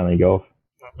legend of Australian golf.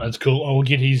 That's cool. I'll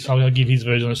give his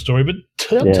version of the story. But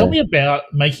tell me about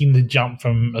making the jump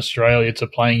from Australia to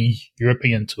playing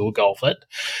European Tour golf. It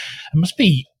must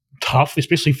be tough,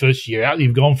 especially first year out.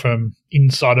 You've gone from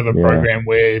inside of a program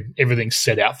where everything's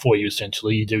set out for you,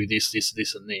 essentially. You do this,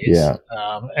 and this. Yeah.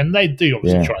 And they do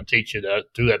obviously try and teach you to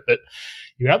do that. But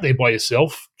you're out there by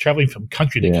yourself, traveling from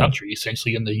country to country,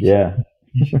 essentially, in the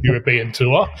European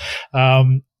Tour.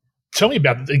 Tell me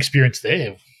about the experience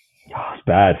there. Oh, it's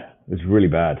bad. It was really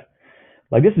bad.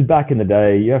 Like, this is back in the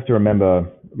day. You have to remember,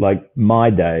 like, my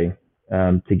day,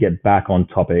 to get back on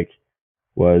topic,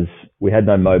 was we had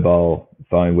no mobile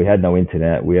phone, we had no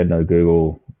internet, we had no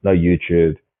Google, no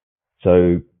YouTube.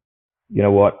 So, you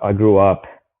know what? I grew up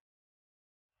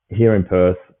here in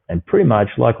Perth, and pretty much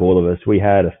like all of us, we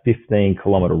had a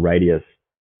 15-kilometer radius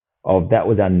that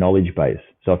was our knowledge base.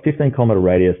 So a 15-kilometer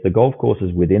radius, the golf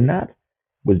courses within that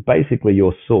was basically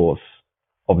your source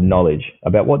of knowledge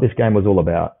about what this game was all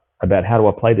about how do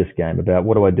I play this game, about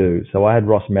what do I do. So I had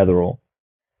Ross Metherell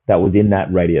that was in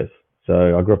that radius.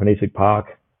 So I grew up in Eastwick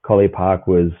Park. Collier Park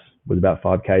was about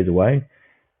 5 k's away.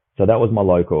 So that was my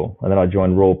local. And then I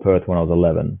joined Royal Perth when I was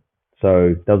 11.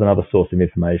 So that was another source of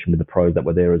information with the pros that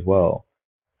were there as well.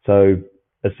 So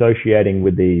associating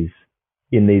with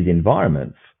in these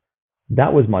environments,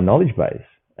 that was my knowledge base.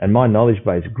 And my knowledge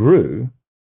base grew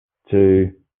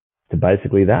to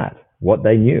basically what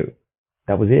they knew.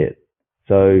 That was it.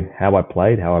 So how I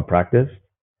played, how I practiced,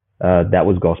 that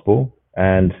was gospel.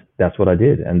 And that's what I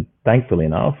did. And thankfully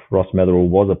enough, Ross Metherell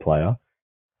was a player,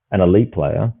 an elite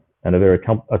player, and a very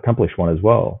accomplished one as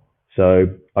well. So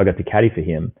I got to caddy for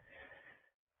him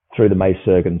through the May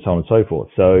circuit and so on and so forth.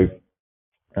 So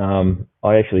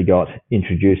I actually got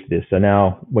introduced to this. So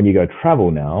now when you go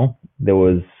travel now,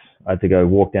 I had to go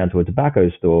walk down to a tobacco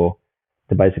store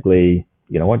to basically,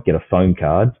 get a phone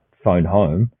card, phone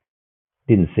home.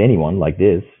 Didn't see anyone like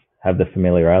this, have the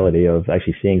familiarity of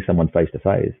actually seeing someone face to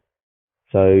face.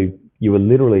 So you were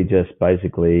literally just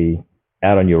basically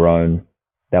out on your own.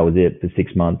 That was it for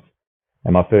 6 months.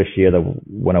 And my first year,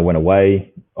 when I went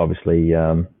away, obviously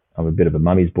I'm a bit of a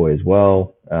mummy's boy as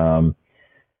well.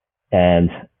 And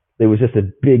there was just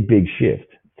a big, big shift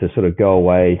to sort of go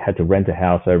away, had to rent a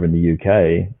house over in the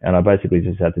UK, and I basically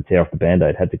just had to tear off the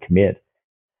Band-Aid, had to commit.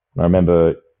 And I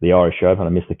remember the Irish Open, I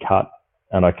missed the cut,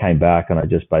 and I came back and I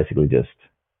just basically just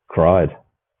cried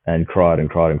and cried and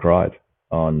cried and cried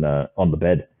on the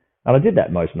bed. And I did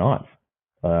that most nights.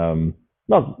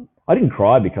 I didn't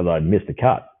cry because I'd missed a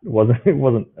cut. It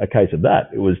wasn't a case of that.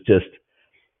 It was just,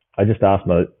 I just asked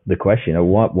the question,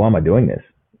 why am I doing this?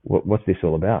 What's this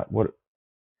all about?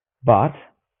 But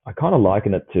I kind of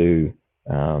liken it to,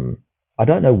 I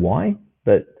don't know why,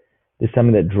 but there's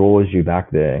something that draws you back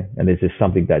there. And there's just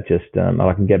something that just, and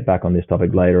I can get back on this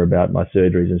topic later about my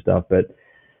surgeries and stuff, but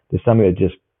there's something that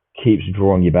just keeps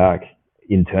drawing you back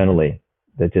internally,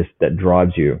 that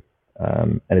drives you.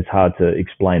 And it's hard to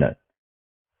explain it.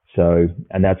 So,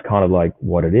 and that's kind of like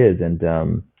what it is.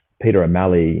 And Peter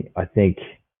O'Malley, I think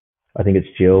it's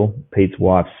Jill, Pete's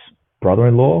wife's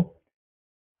brother-in-law.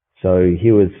 So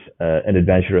he was an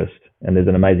adventurist, and there's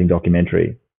an amazing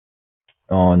documentary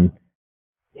on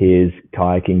his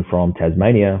kayaking from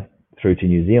Tasmania through to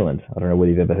New Zealand. I don't know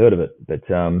whether you've ever heard of it, but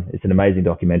it's an amazing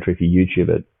documentary if you YouTube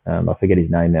it. I forget his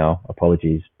name now.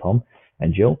 Apologies, Tom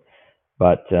and Jill.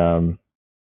 But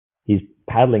he's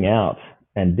paddling out,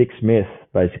 and Dick Smith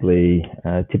basically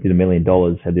tipped it $1 million,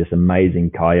 had this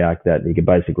amazing kayak that he could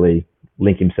basically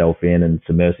link himself in and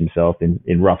submerge himself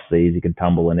in rough seas. He could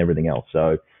tumble and everything else.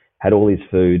 So had all his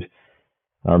food.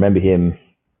 I remember him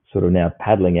sort of now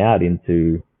paddling out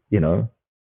into,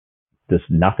 this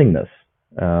nothingness,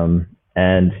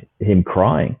 and him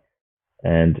crying,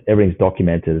 and everything's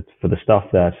documented for the stuff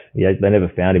that they never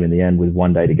found him in the end with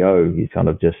 1 day to go. He's kind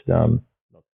of just,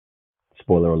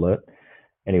 spoiler alert.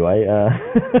 Anyway,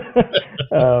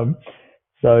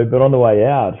 but on the way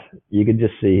out, you could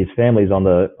just see his family's on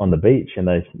the beach, and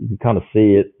you can kind of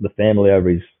see it, the family over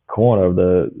his corner of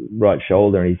the right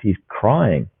shoulder, and he's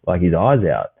crying, like his eyes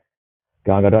out,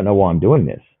 going, I don't know why I'm doing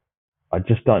this. I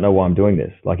just don't know why I'm doing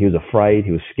this. Like, he was afraid,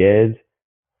 he was scared.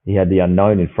 He had the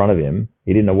unknown in front of him.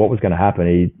 He didn't know what was going to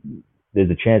happen. There's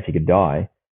a chance he could die.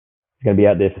 He's going to be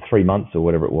out there for 3 months or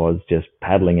whatever it was, just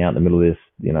paddling out in the middle of this,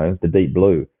 the deep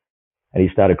blue. And he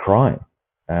started crying.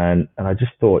 And I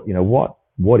just thought,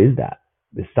 what is that?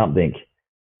 There's something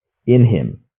in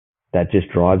him that just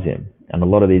drives him. And a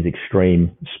lot of these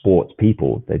extreme sports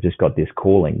people, they've just got this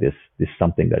calling, this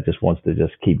something that just wants to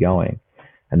just keep going.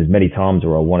 And there's many times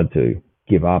where I wanted to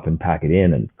give up and pack it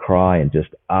in and cry and just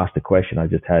ask the question. I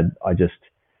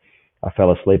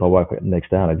fell asleep. I woke up the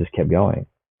next day and I just kept going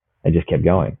and just kept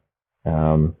going.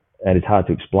 And it's hard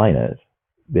to explain it,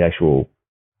 the actual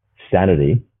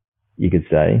sanity, you could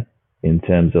say, in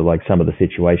terms of like some of the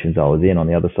situations I was in on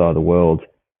the other side of the world.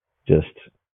 Just,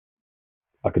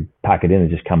 I could pack it in and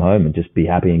just come home and just be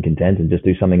happy and content and just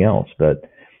do something else. But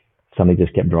something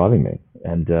just kept driving me,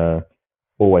 and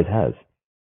always has.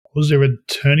 Was there a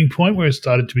turning point where it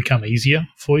started to become easier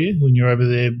for you when you're over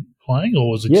there playing, or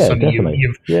was it something definitely.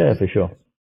 Yeah, for sure.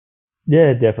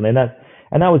 Yeah, definitely. And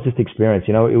that was just experience.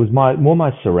 It was more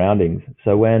my surroundings.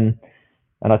 So and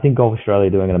I think Golf Australia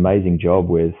are doing an amazing job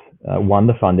with one,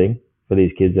 the funding for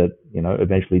these kids that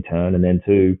eventually turn, and then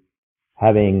two,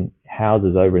 having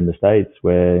houses over in the States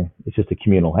where it's just a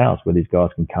communal house where these guys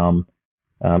can come,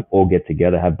 all get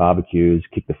together, have barbecues,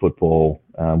 kick the football,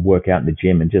 work out in the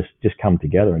gym, and just come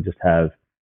together and just have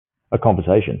a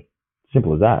conversation.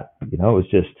 Simple as that. It was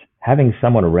just having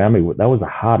someone around me. That was the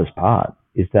hardest part,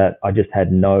 is that I just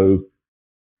had no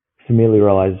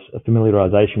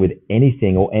familiarization with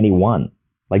anything or anyone,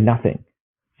 like nothing.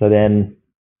 So then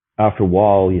after a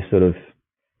while,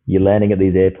 you're landing at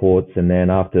these airports, and then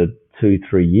after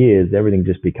 2-3 years, everything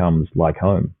just becomes like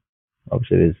home.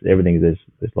 Obviously,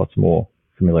 there's lots more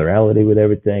familiarity with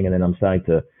everything, and then I'm starting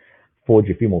to forge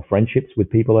a few more friendships with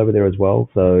people over there as well.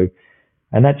 So,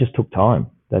 and that just took time.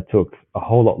 That took a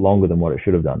whole lot longer than what it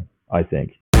should have done, I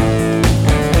think.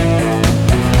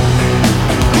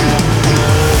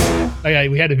 Okay,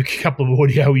 we had a couple of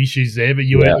audio issues there, but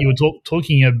you were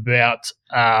talking about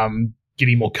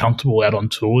getting more comfortable out on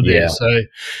tour there. Yeah. So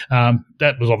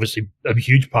that was obviously a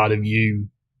huge part of you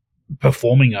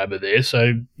performing over there.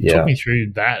 So talk me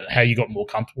through that, how you got more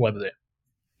comfortable over there.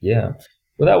 Yeah.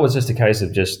 Well, that was just a case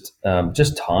of just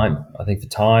time. I think the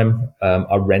time,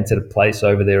 I rented a place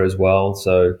over there as well.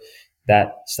 So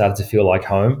that started to feel like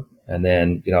home. And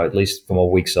then, at least for my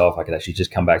weeks off, I could actually just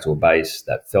come back to a base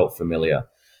that felt familiar,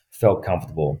 felt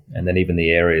comfortable. And then even the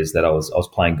areas that I was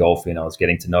playing golf in, I was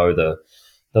getting to know the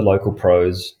local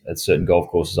pros at certain golf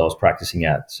courses I was practicing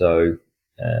at. So,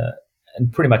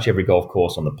 and pretty much every golf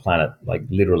course on the planet, like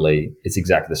literally, it's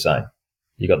exactly the same.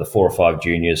 You got the 4 or 5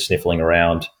 juniors sniffling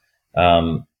around,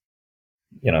 being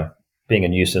a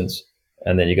nuisance.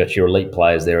 and then you got your elite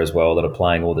players there as well that are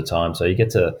playing all the time. So you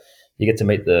get to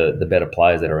meet the better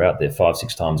players that are out there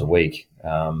 5-6 times a week.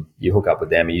 You hook up with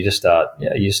them, and you just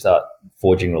start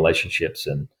forging relationships,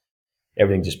 and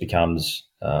everything just becomes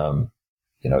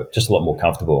just a lot more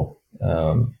comfortable.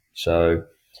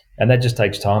 And that just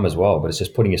takes time as well. But it's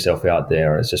just putting yourself out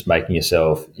there. It's just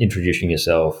introducing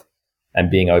yourself, and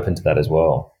being open to that as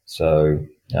well. So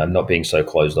not being so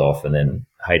closed off and then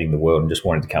hating the world and just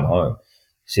wanting to come home,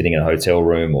 sitting in a hotel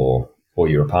room or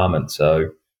your apartment.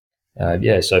 So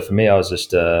so for me, I was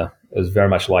just it was very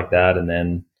much like that. And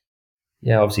then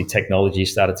obviously technology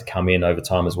started to come in over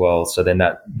time as well. So then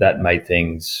that made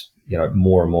things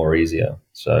more and more easier.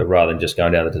 So rather than just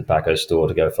going down to the tobacco store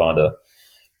to go find a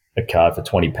card for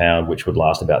 £20, which would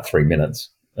last about 3 minutes,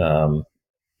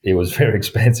 it was very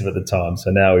expensive at the time. So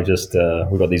now we've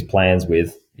got these plans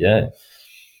with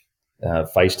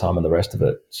FaceTime and the rest of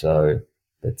it. So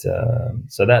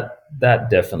that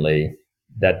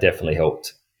definitely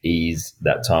helped ease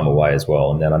that time away as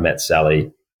well. And then I met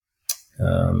Sally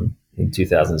in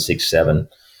 2006-07,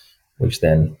 which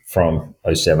then from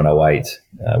 07-08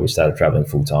 we started traveling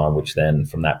full time. Which then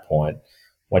from that point,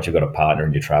 once you've got a partner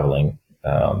and you're traveling,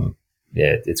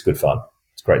 it's good fun.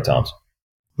 It's great times.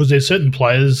 Was there certain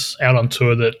players out on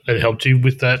tour that helped you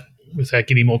with that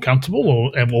getting more comfortable,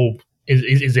 or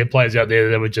is there players out there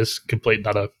that were just complete and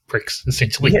utter pricks,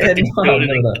 essentially?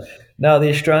 No, the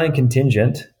Australian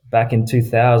contingent back in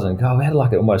 2000, God, we had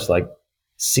almost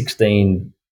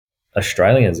 16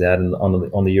 Australians out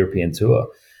on the European tour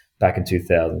back in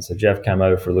 2000. So Jeff came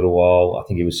over for a little while. I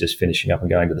think he was just finishing up and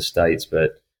going to the States.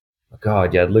 But,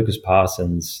 God, yeah, Lucas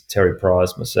Parsons, Terry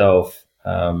Price, myself,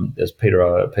 there's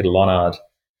Peter Lonard,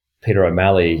 Peter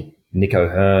O'Malley, Nick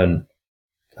O'Hearn.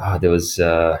 God, there was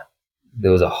a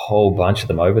whole bunch of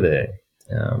them over there,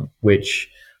 which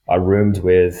I roomed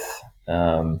with.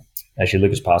 Actually,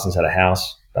 Lucas Parsons had a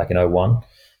house back in 01,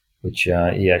 which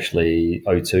he actually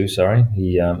 02. Sorry,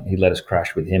 he let us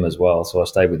crash with him as well. So I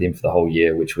stayed with him for the whole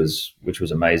year, which was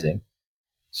amazing.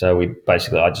 So I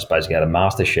just basically had a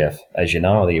master chef, as you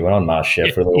know. I think he went on Master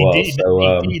Chef for a little while. So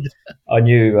I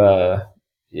knew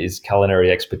his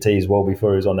culinary expertise well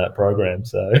before he was on that program.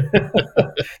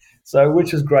 So,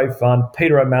 which was great fun.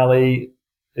 Peter O'Malley,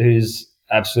 who's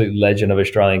absolute legend of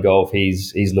Australian golf,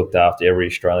 he's looked after every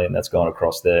Australian that's gone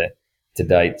across there to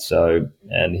date. So,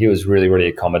 and he was really, really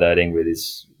accommodating with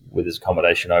his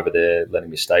accommodation over there, letting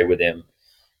me stay with him,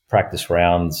 practice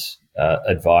rounds,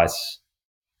 advice,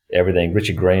 everything.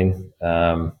 Richard Green,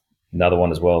 another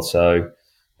one as well. So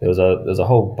there was a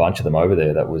whole bunch of them over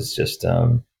there that was just,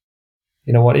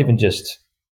 even just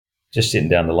sitting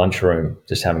down in the lunchroom,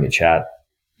 just having a chat,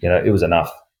 it was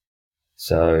enough.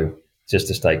 So just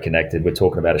to stay connected, we're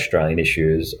talking about Australian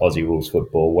issues, Aussie rules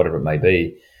football, whatever it may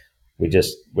be.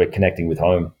 We're connecting with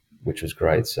home, which was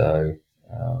great. So,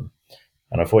 and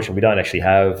unfortunately, we don't actually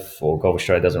have, or Golf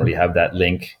Australia doesn't really have that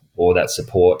link or that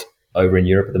support over in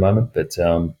Europe at the moment. But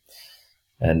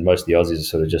and most of the Aussies are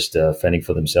sort of just fending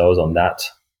for themselves on that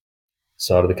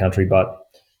side of the country. But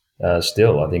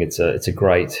still, I think it's just a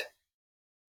great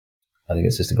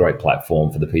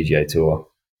platform for the PGA Tour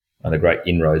and a great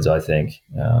inroads. I think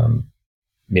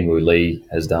Minwoo Lee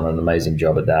has done an amazing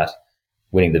job at that,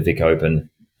 winning the Vic Open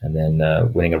and then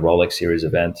winning a Rolex Series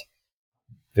event.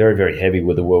 Very, very heavy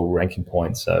with the world ranking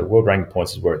points. So world ranking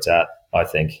points is where it's at, I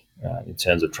think, in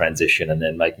terms of transition and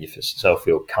then making yourself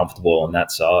feel comfortable on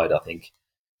that side. I think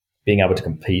being able to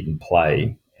compete and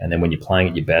play, and then when you're playing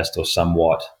at your best or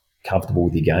somewhat comfortable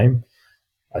with your game,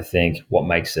 I think what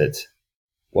makes it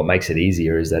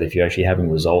easier is that if you're actually having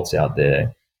results out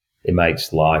there, it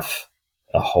makes life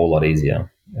a whole lot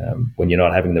easier. When you're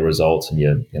not having the results and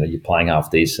you're playing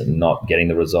half decent and not getting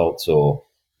the results or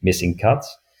missing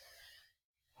cuts,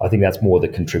 I think that's more the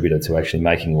contributor to actually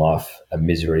making life a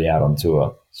misery out on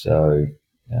tour. So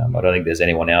I don't think there's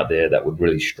anyone out there that would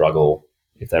really struggle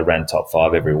if they ran top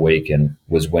 5 every week and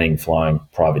was winning flying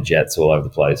private jets all over the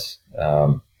place. I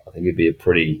think your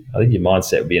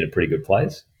mindset would be in a pretty good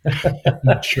place.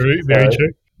 True, very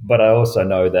true. But I also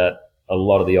know that a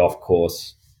lot of the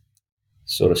off-course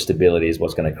sort of stability is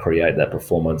what's going to create that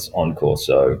performance on course.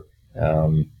 So,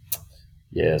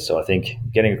 so I think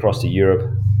getting across to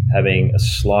Europe, having a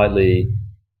slightly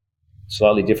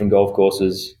different golf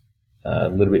courses, a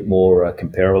little bit more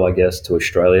comparable, I guess, to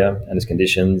Australia and its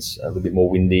conditions, a little bit more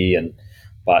windy,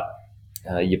 but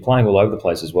you're playing all over the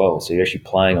place as well. So you're actually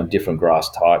playing on different grass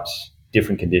types,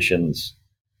 different conditions.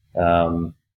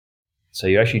 So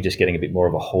you're actually just getting a bit more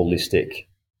of a holistic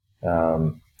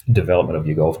development of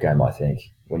your golf game, I think,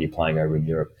 when you're playing over in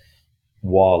Europe.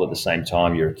 while at the same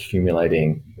time you're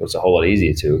accumulating. It was a whole lot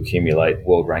easier to accumulate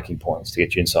world ranking points to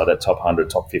get you inside that top 100,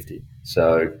 top 50.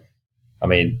 So, I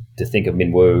mean, to think of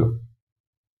Min Woo,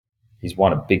 he's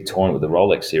won a big tournament with the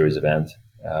Rolex Series event.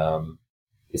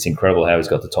 It's incredible how he's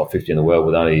got the top 50 in the world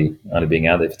with only being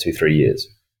out there for 2-3 years.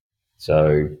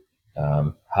 So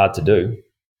hard to do,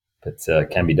 but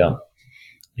can be done.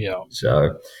 Yeah.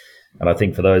 So, and I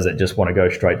think for those that just want to go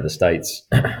straight to the States,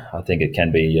 I think it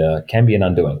can be an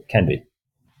undoing. Can be.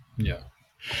 Yeah.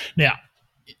 Now,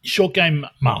 short game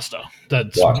master.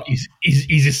 That Right. is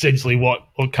essentially what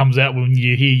comes out when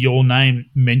you hear your name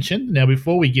mentioned. Now,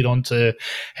 before we get on to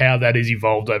how that has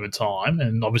evolved over time,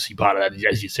 and obviously part of that,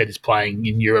 as you said, is playing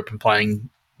in Europe and playing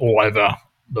all over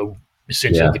the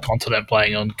continent,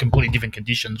 playing on completely different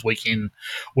conditions week in,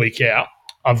 week out.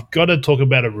 I've got to talk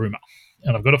about a rumor,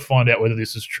 and I've got to find out whether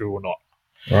this is true or not.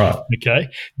 Right. Okay.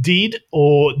 Did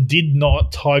or did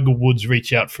not Tiger Woods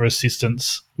reach out for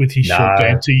assistance with his short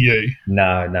game to you?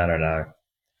 No.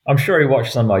 I'm sure he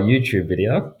watched some of my YouTube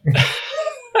video.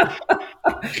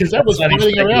 Because that was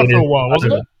floating around for a while,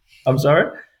 wasn't it? I'm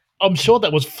sorry? I'm sure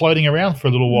that was floating around for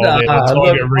a little while there.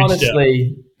 Tiger reached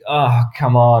honestly,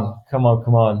 come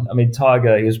on. I mean,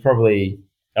 Tiger, he was probably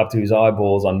up to his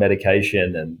eyeballs on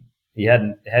medication, and he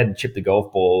hadn't chipped a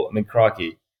golf ball. I mean,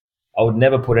 crikey, I would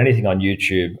never put anything on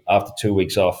YouTube after 2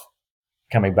 weeks off,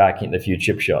 coming back hitting a few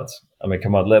chip shots. I mean,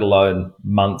 come on, let alone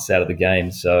months out of the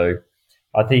game. So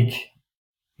I think,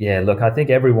 I think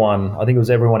it was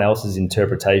everyone else's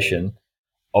interpretation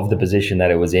of the position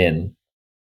that it was in.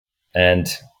 And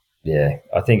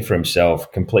I think for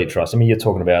himself, complete trust. I mean, you're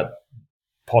talking about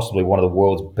possibly one of the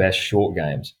world's best short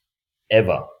games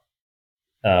ever.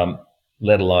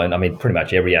 Let alone, I mean, pretty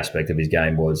much every aspect of his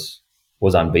game was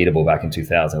unbeatable back in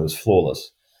 2000. It was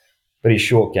flawless. But his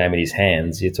short game in his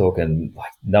hands, you're talking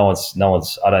like no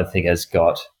one's. I don't think has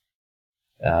got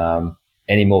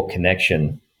any more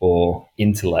connection or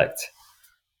intellect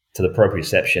to the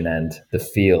proprioception and the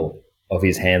feel of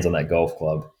his hands on that golf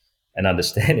club, and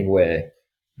understanding where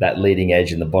that leading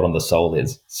edge in the bottom of the sole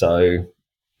is. So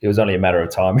it was only a matter of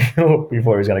time before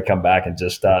he was going to come back and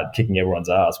just start kicking everyone's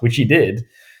ass, which he did.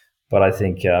 But I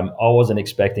think I wasn't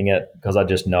expecting it, because I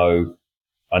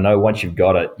know once you've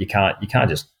got it, you can't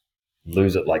just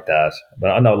lose it like that. But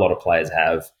I know a lot of players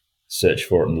have searched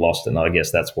for it and lost it, and I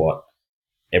guess that's what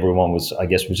everyone was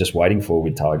just waiting for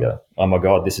with Tiger. Oh my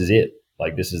God, this is it.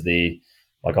 Like, this is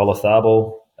like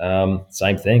Olazabal,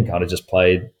 same thing, kind of just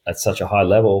played at such a high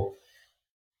level,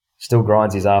 still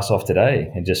grinds his ass off today,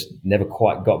 and just never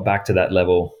quite got back to that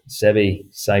level.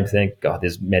 Seve, same thing. God,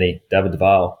 there's many. David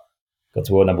Duval got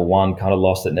to world number one, kind of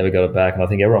lost it, never got it back. And I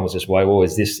think everyone was just, well,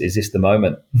 is this the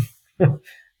moment?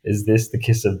 Is this the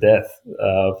kiss of death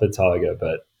for Tiger?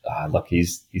 But look,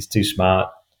 he's too smart.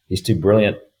 He's too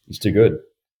brilliant. He's too good.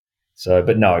 So,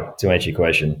 but no, to answer your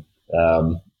question,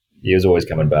 he was always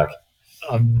coming back.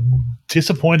 I'm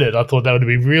disappointed. I thought that would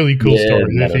be a really cool story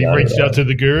if he reached out to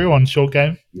the guru on short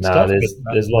game stuff.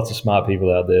 There's lots of smart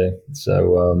people out there.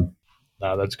 So,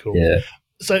 no, that's cool. Yeah.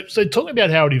 So talking about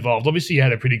how it evolved, obviously you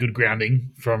had a pretty good grounding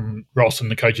from Ross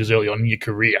and the coaches early on in your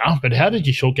career, but how did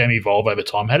your short game evolve over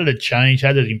time? How did it change?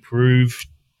 How did it improve?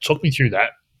 Talk me through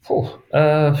that.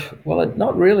 Well,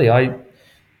 not really. I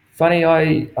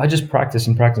just practiced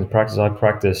and practiced. I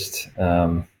practiced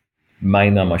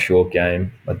mainly on my short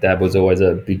game. My dad was always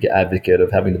a big advocate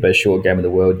of having the best short game in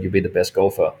the world. You'd be the best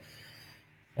golfer.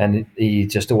 And he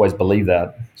just always believed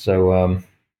that. So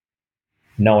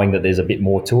knowing that there's a bit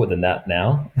more to it than that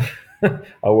now,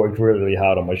 I worked really, really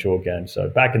hard on my short game. So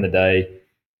back in the day,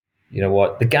 you know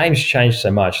what? The game's changed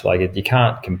so much. Like, you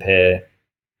can't compare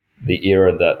the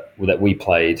era that we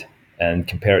played and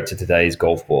compare it to today's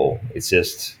golf ball. It's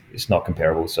not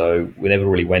comparable. So we never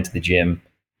really went to the gym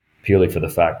purely for the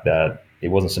fact that it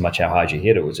wasn't so much how hard you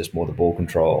hit it was just more the ball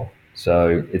control.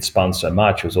 So it spun so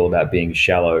much. It was all about being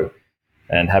shallow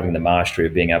and having the mastery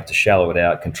of being able to shallow it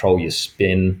out, control your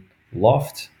spin,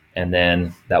 loft, and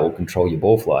then that will control your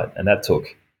ball flight. And that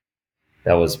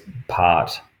was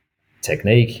part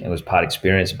technique, and it was part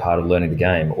experience and part of learning the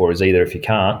game. Or is either, if you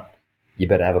can't, you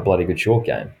better have a bloody good short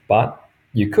game. But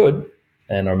you could.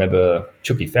 And I remember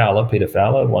Peter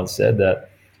Fowler once said that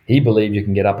he believed you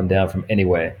can get up and down from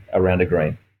anywhere around a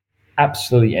green.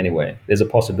 Absolutely anywhere. There's a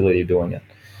possibility of doing it.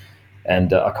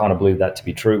 And I kind of believe that to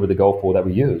be true with the golf ball that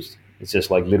we used. It's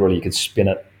just like literally you could spin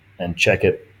it and check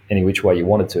it any which way you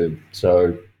wanted to.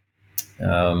 So,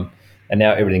 and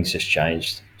now everything's just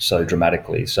changed so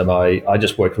dramatically. So I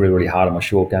just worked really, really hard on my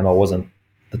short game. I wasn't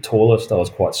the tallest. I was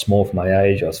quite small for my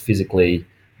age. I was physically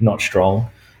not strong.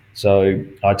 So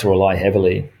I had to rely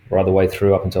heavily right the way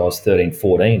through up until I was 13,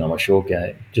 14 on my short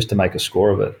game, just to make a score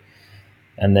of it.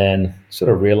 And then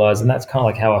sort of realized, and that's kind of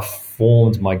like how I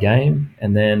formed my game.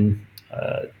 And then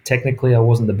technically, I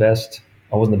wasn't the best.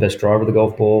 I wasn't the best driver of the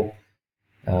golf ball.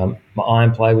 My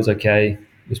iron play was okay,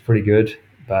 was pretty good,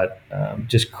 but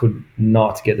just could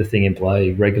not get the thing in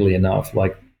play regularly enough,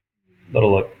 not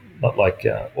like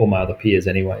all my other peers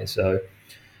anyway. So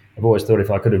I've always thought if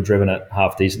I could have driven it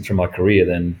half decent through my career,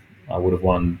 then I would have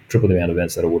won triple the amount of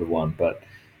events that I would have won. But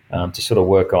to sort of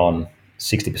work on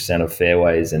 60% of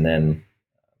fairways and then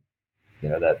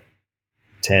that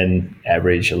 10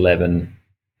 average, 11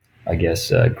 I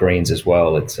guess greens as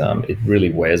well, it really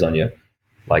wears on you.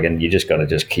 And you just got to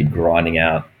just keep grinding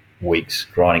out weeks.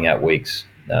 So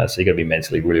you got to be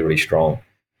mentally really, really strong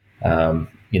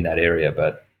in that area.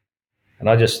 And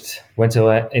I just went to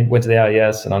the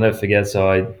RES, and I'll never forget.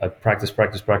 So I practiced,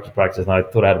 and I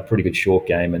thought I had a pretty good short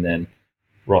game. And then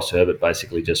Ross Herbert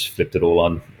basically just flipped it all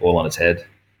on its head.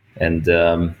 And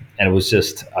it was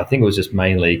just, I think it was just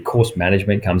mainly course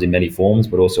management comes in many forms,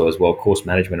 but also as well course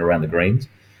management around the greens,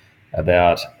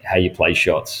 about how you play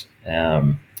shots.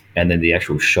 And then the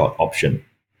actual shot option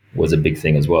was a big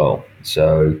thing as well.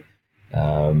 So,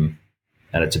 and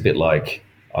it's a bit like,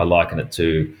 I liken it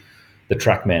to the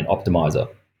TrackMan optimizer.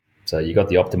 So you got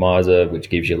the optimizer, which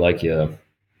gives you like your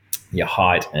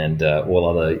height and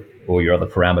all your other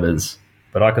parameters.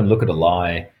 But I can look at a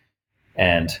lie,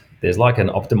 and there's like an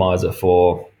optimizer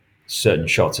for certain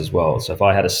shots as well. So if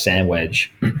I had a sand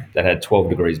wedge that had 12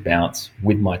 degrees bounce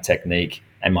with my technique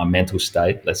and my mental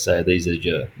state, let's say these are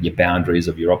your boundaries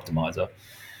of your optimizer.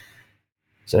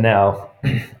 So now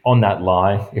on that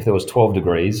lie, if there was 12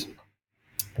 degrees,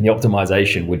 the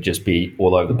optimization would just be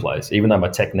all over the place. Even though my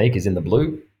technique is in the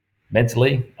blue,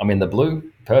 mentally I'm in the blue,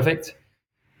 perfect.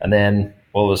 And then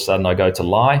all of a sudden I go to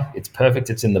lie, it's perfect,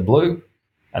 it's in the blue.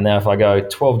 And now if I go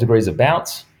 12 degrees of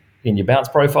bounce in your bounce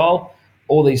profile,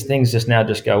 all these things just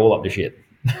go all up to shit.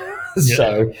 Yeah.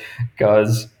 So,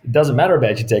 because it doesn't matter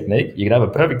about your technique, you can have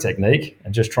a perfect technique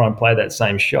and just try and play that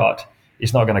same shot.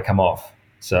 It's not going to come off.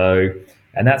 So,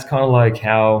 and that's kind of like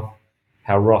how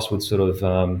Ross would sort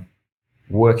of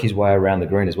work his way around the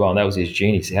green as well. And that was his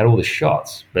genius. He had all the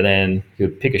shots, but then he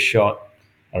would pick a shot.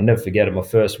 I'll never forget it. My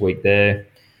first week there,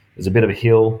 there's a bit of a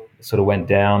hill. It sort of went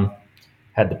down,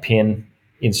 had the pin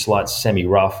in slight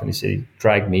semi-rough, and he said, he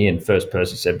dragged me in first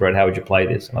person, said, "Brett, how would you play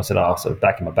this?" And I said, sort of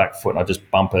back in my back foot, and I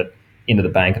just bump it into the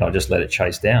bank, and I just let it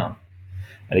chase down.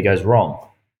 And he goes, "Wrong."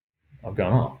 I've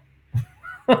gone, "Oh."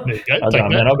 There you go. I've gone,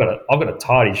 "Man, I've got a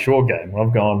tidy short game."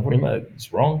 I've gone, "What do you mean?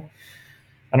 It's wrong."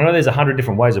 And I know there's 100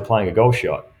 different ways of playing a golf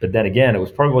shot, but then again,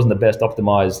 it probably wasn't the best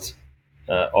optimized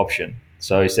option.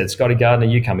 So he said, "Scotty Gardner,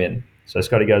 you come in." So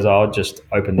Scotty goes, "I'll just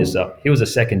open this up." He was a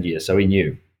second year, so he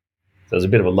knew. So it was a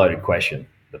bit of a loaded question,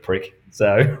 the prick.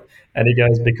 So, and he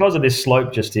goes, "Because of this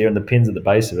slope just here and the pins at the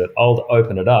base of it, I'll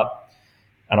open it up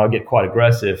and I'll get quite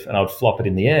aggressive and I'll flop it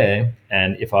in the air.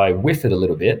 And if I whiff it a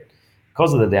little bit,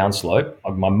 because of the downslope,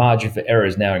 my margin for error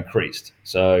is now increased.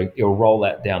 So it'll roll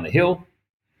that down the hill.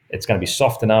 It's going to be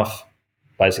soft enough,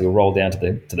 basically roll down to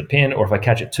the pin. Or if I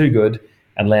catch it too good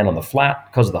and land on the flat,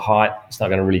 because of the height, it's not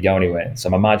going to really go anywhere. So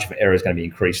my margin for error is going to be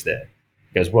increased there."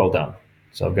 He goes, "Well done."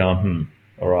 So I've gone,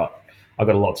 all right. I've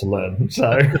got a lot to learn.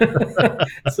 So,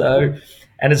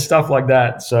 and it's stuff like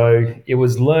that. So it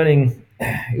was learning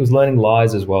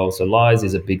lies as well. So lies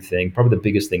is a big thing. Probably the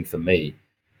biggest thing for me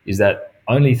is that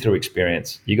only through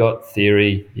experience. You got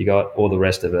theory, you got all the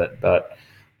rest of it, but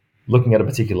looking at a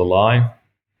particular lie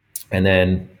and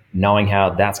then knowing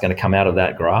how that's going to come out of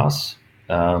that grass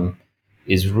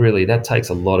is really, that takes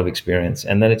a lot of experience.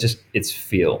 And then it's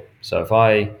feel. So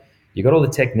you got all the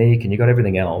technique and you got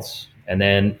everything else. And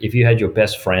then if you had your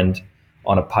best friend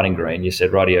on a putting green, you said,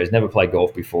 "Rightio, he's never played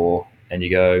golf before." And you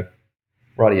go,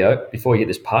 "Rightio, before you hit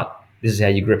this putt, this is how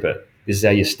you grip it. This is how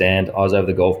you stand. Eyes over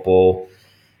the golf ball,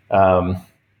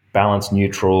 balance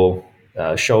neutral,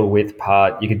 shoulder width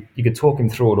part." You could talk him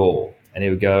through it all. And he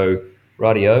would go,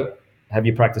 "Rightio, have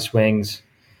your practice swings,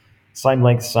 same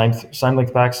length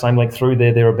back, same length through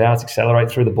thereabouts, accelerate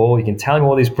through the ball." You can tell him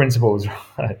all these principles,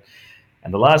 right?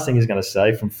 And the last thing he's going to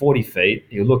say, from 40 feet,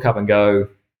 he'll look up and go,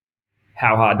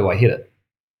 "How hard do I hit it?"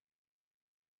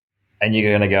 And you're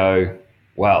going to go,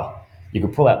 "Well," you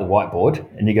could pull out the whiteboard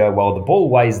and you go, "Well, the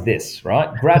ball weighs this,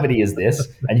 right? Gravity is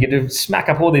this." And you can smack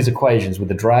up all these equations with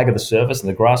the drag of the surface and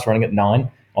the grass running at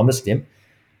 9 on the stimp.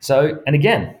 So, and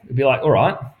again, it'd be like, "All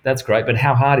right, that's great, but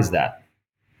how hard is that?"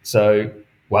 So,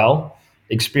 well,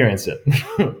 experience it.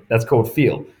 That's called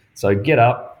feel. So get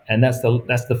up, and that's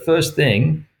the first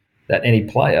thing that any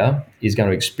player is going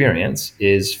to experience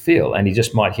is feel. And he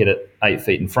just might hit it 8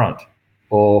 feet in front,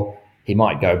 or he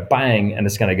might go bang, and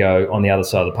it's going to go on the other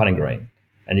side of the putting green.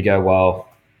 And you go, well,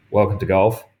 welcome to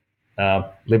golf.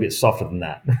 A little bit softer than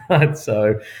that. Right?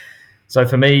 So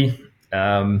for me,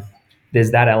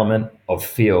 there's that element of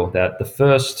feel that the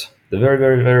very,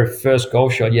 very, very first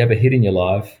golf shot you ever hit in your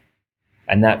life,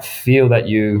 and that feel that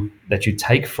you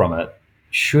take from it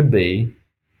should be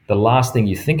the last thing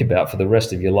you think about for the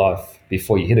rest of your life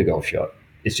before you hit a golf shot.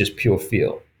 It's just pure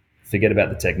feel. Forget about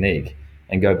the technique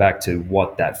and go back to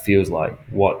what that feels like,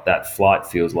 what that flight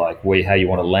feels like, how you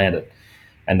want to land it,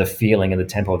 and the feeling and the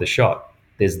tempo of the shot.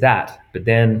 There's that, but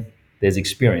then there's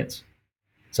experience.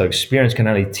 So experience can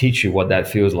only teach you what that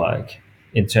feels like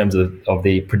in terms of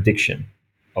the prediction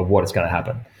of what is going to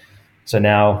happen. So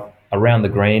now around the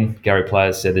green, Gary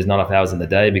Player said there's not enough hours in the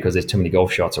day because there's too many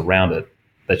golf shots around it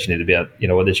that you need to be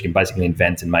able, that you can basically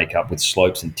invent and make up with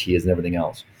slopes and tiers and everything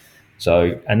else.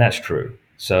 So, and that's true.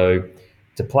 So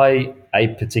to play a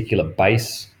particular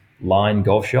baseline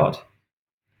golf shot,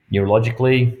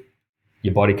 neurologically,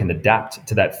 your body can adapt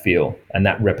to that feel and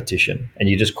that repetition, and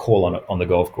you just call on it on the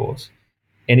golf course.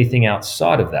 Anything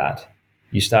outside of that,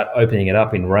 you start opening it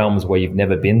up in realms where you've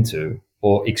never been to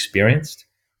or experienced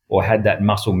or had that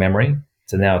muscle memory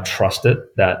to now trust it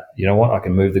that, you know what, I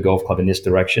can move the golf club in this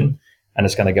direction and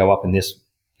it's going to go up in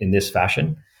this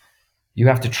fashion. You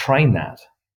have to train that.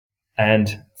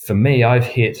 And for me, I've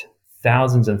hit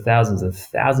thousands and thousands and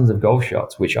thousands of golf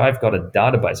shots, which I've got a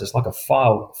database. It's like a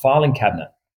filing cabinet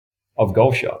of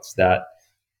golf shots that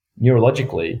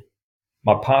neurologically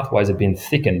my pathways have been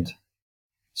thickened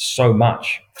so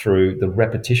much through the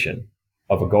repetition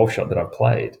of a golf shot that I've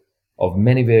played, of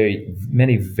many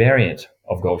variant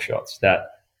of golf shots, that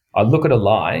I look at a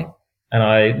lie and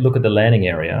I look at the landing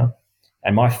area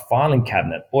and my filing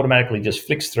cabinet automatically just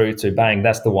flicks through to bang,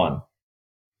 that's the one.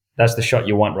 That's the shot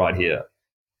you want right here.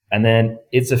 And then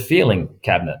it's a feeling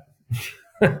cabinet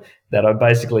that I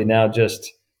basically now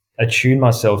just attune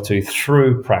myself to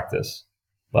through practice,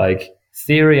 like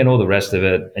theory and all the rest of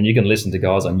it. And you can listen to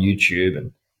guys on YouTube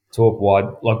and talk wide,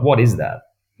 like, what is that?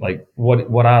 Like,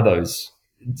 what are those?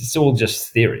 It's all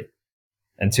just theory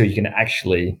until you can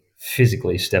actually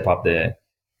physically step up there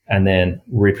and then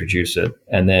reproduce it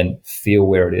and then feel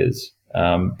where it is.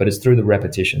 But it's through the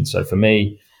repetition. So for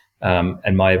me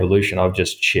and my evolution, I've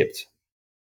just chipped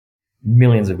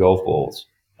millions of golf balls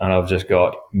and I've just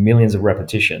got millions of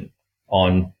repetition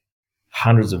on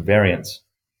hundreds of variants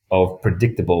of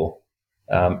predictable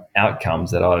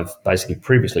outcomes that I've basically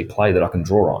previously played that I can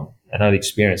draw on. And only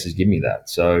experiences give me that.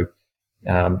 So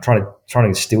trying to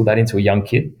instill that into a young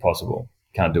kid, possible.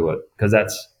 Can't do it because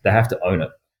they have to own it.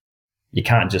 You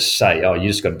can't just say, oh, you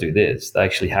just got to do this. They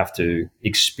actually have to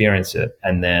experience it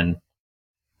and then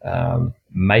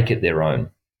make it their own,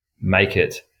 make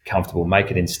it comfortable,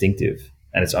 make it instinctive.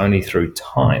 And it's only through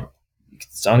time.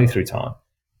 It's only through time.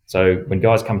 So when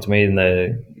guys come to me and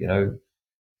they're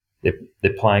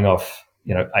playing off,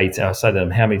 8, I say to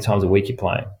them, how many times a week you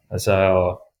playing? I say,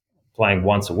 oh, playing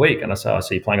once a week. And I say, oh,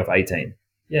 so you're playing off 18.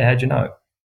 Yeah, how'd you know?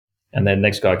 And then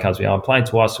next guy comes to me, oh, I'm playing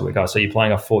twice a week. I say, you're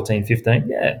playing off 14, 15?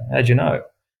 Yeah, how'd you know?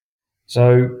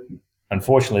 So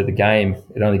unfortunately, the game,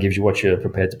 it only gives you what you're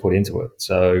prepared to put into it.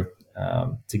 So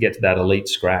to get to that elite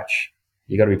scratch,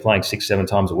 you got to be playing 6, 7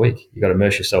 times a week. You got to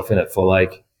immerse yourself in it for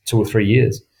like 2 or 3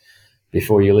 years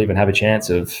before you'll even have a chance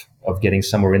of getting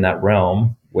somewhere in that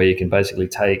realm where you can basically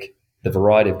take the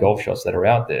variety of golf shots that are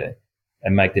out there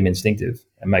and make them instinctive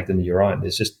and make them your own.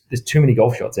 There's too many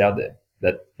golf shots out there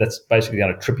that's basically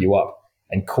going to trip you up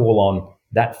and call on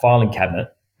that filing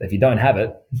cabinet. If you don't have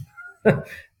it,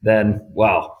 then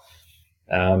wow,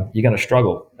 you're going to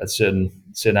struggle at certain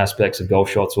aspects of golf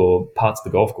shots or parts of the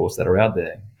golf course that are out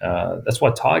there. That's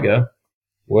why Tiger,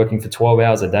 working for 12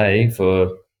 hours a day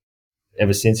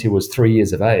ever since he was 3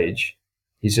 years of age,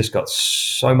 he's just got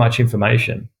so much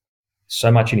information,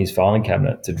 so much in his filing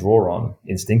cabinet to draw on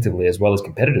instinctively as well as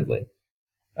competitively.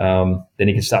 Then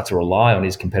he can start to rely on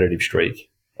his competitive streak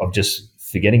of just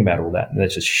forgetting about all that. And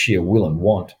that's just sheer will and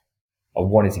want of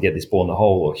wanting to get this ball in the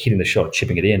hole or hitting the shot or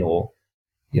chipping it in, or,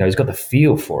 he's got the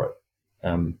feel for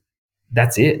it.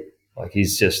 That's it. Like,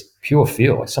 he's just pure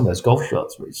feel. Like some of those golf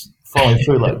shots where he's following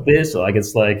through like this, like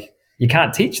it's like, you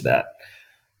can't teach that.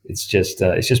 It's just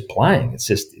playing.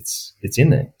 It's in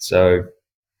there. So,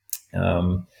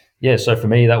 so for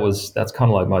me, that's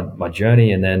kind of like my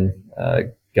journey, and then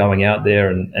going out there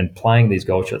and playing these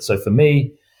golf shots. So for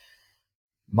me,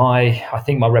 I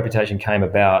think my reputation came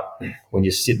about when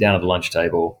you sit down at the lunch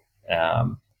table,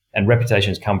 and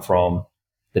reputations come from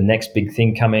the next big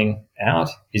thing coming out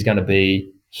is going to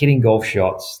be hitting golf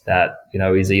shots that,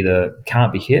 is either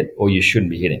can't be hit or you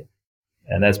shouldn't be hitting.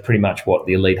 And that's pretty much what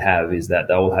the elite have, is that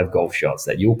they'll have golf shots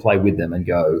that you'll play with them and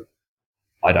go,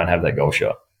 I don't have that golf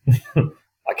shot.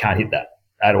 I can't hit that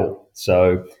at all.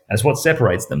 So that's what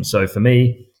separates them. So for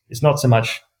me, it's not so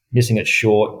much missing it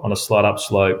short on a slide up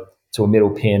slope to a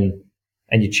middle pin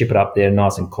and you chip it up there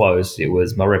nice and close. It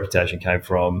was, my reputation came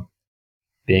from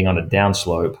being on a down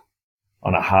slope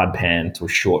on a hard pan to a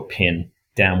short pin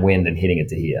downwind and hitting it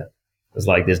to here. It's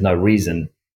like there's no reason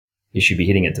you should be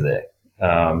hitting it to there.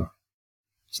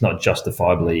 It's not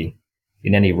justifiably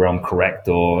in any realm correct,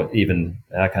 or even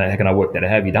how can I work that? How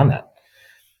have you done that?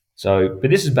 So, but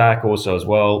this is back also as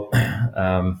well.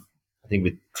 I think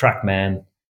with TrackMan,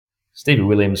 Stevie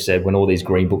Williams said when all these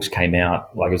green books came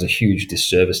out, like it was a huge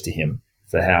disservice to him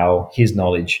for how his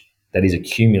knowledge that he's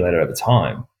accumulated over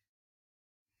time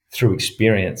through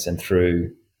experience and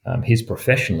through his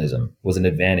professionalism was an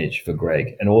advantage for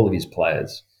Greg and all of his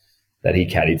players that he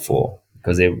caddied for,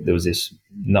 because there was this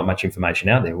not much information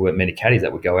out there. There weren't many caddies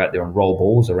that would go out there and roll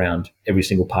balls around every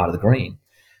single part of the green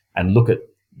and look at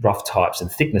rough types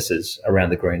and thicknesses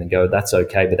around the green and go, that's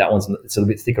okay, but that it's a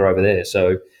little bit thicker over there.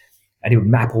 So, and he would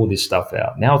map all this stuff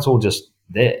out. Now it's all just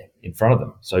there in front of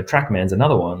them. So TrackMan's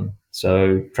another one.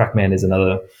 So TrackMan is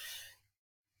another,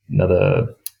 I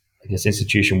guess,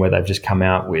 institution where they've just come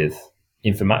out with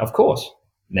information. Of course,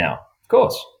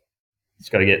 it's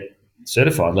got to get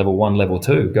certified level 1, level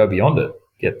 2, go beyond it.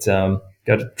 Go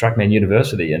to TrackMan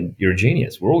University, and you're a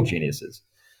genius. We're all geniuses.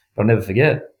 But I'll never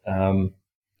forget,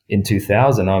 in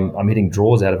 2000, I'm hitting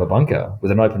draws out of a bunker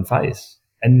with an open face,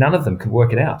 and none of them could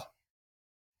work it out.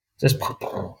 So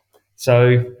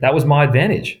that was my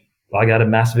advantage. I got a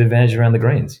massive advantage around the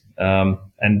greens.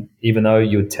 And even though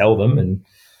you would tell them, and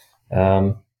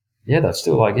that's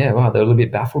still like, wow, they're a little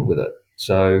bit baffled with it.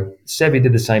 So Sebi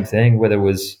did the same thing, where there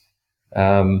was,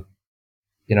 it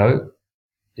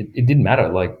didn't matter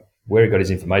like where he got his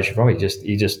information from. He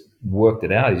just worked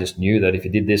it out. He just knew that if he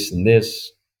did this and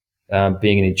this,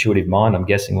 being an intuitive mind, I'm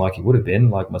guessing like he would have been,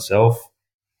 like myself,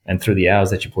 and through the hours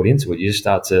that you put into it, you just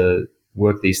start to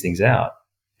work these things out.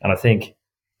 And I think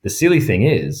the silly thing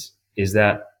is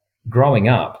that growing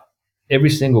up, every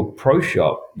single pro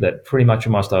shop that pretty much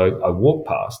almost I walked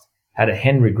past had a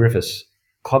Henry Griffiths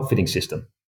club fitting system.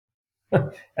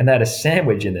 And they had a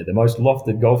sandwich in there, the most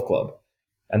lofted golf club,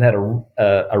 and they had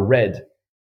a red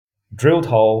drilled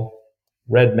hole,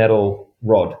 red metal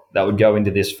rod that would go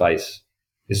into this face.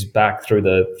 This is back through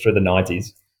the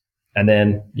 90s. And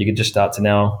then you could just start to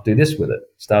now do this with it,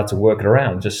 start to work it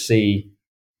around, just see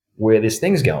where this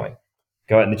thing's going.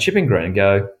 Go out in the chipping green and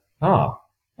go,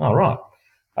 right.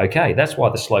 Okay, that's why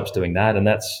the slope's doing that. And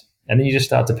then you just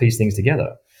start to piece things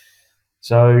together.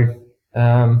 So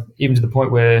even to the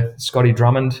point where Scotty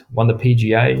Drummond won the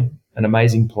PGA, an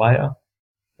amazing player.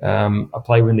 I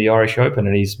played in the Irish Open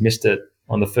and he's missed it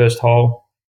on the first hole,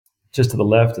 just to the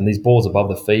left, and these balls above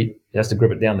the feet. He has to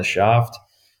grip it down the shaft,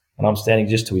 and I'm standing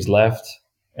just to his left,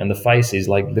 and the face is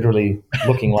like literally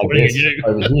looking like this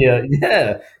over here.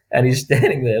 Yeah, and he's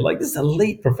standing there like this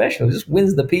elite professional who just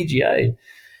wins the PGA,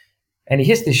 and he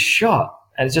hits this shot,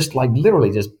 and it's just like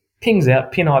literally just pings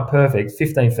out, pin eye perfect,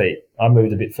 15 feet. I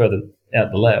moved a bit further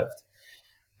out the left,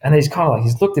 and he's kind of like,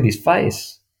 he's looked at his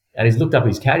face, and he's looked up at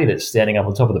his caddy that's standing up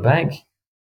on top of the bank.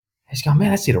 He's going,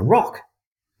 man, that's hit a rock.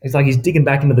 It's like he's digging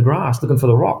back into the grass looking for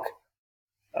the rock.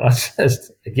 And I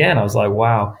was like,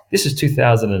 wow, this is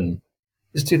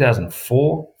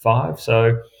 2004, 5.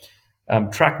 So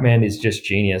TrackMan is just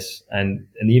genius. And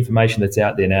the information that's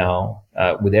out there now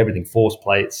with everything, force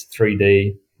plates,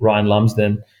 3D, Ryan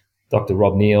Lumsden, Dr.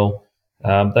 Rob Neal,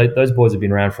 those boys have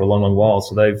been around for a long, long while.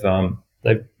 So they've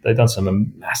done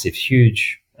some massive,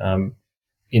 huge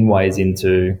inways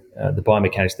into the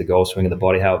biomechanics of the golf swing and the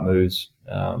body, how it moves.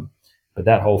 But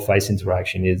that whole face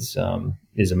interaction is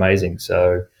amazing.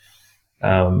 So,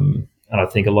 and I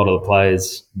think a lot of the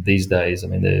players these days, I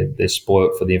mean, they're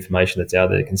spoiled for the information that's out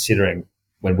there. Considering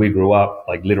when we grew up,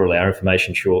 like literally our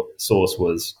information source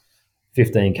was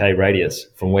 15K radius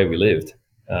from where we lived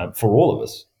for all of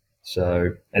us.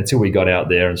 So until we got out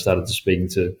there and started to speaking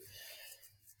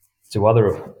to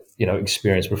other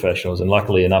experienced professionals, and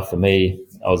luckily enough for me,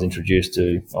 I was introduced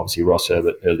to obviously Ross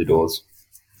Herbert early doors.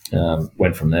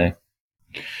 Went from there.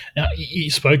 Now, you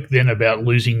spoke then about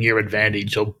losing your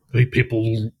advantage, or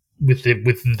people with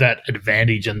that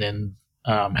advantage and then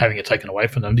having it taken away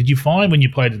from them. Did you find when you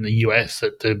played in the US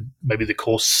that maybe the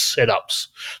course setups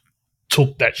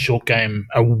took that short game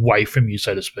away from you,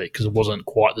 so to speak, because it wasn't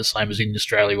quite the same as in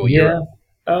Australia or Europe?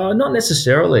 Not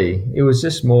necessarily. It was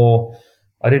just more,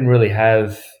 I didn't really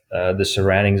have the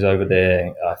surroundings over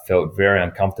there. I felt very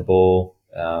uncomfortable.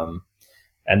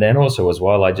 And then also as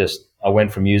well, I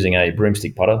went from using a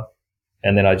broomstick putter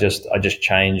And then I just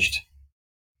changed.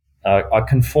 I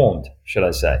conformed, should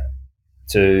I say,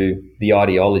 to the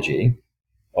ideology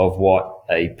of what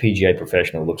a PGA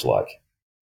professional looks like.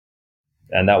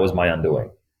 And that was my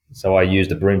undoing. So I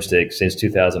used a broomstick since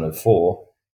 2004.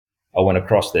 I went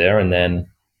across there, and then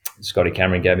Scotty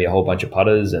Cameron gave me a whole bunch of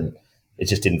putters, and it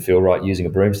just didn't feel right using a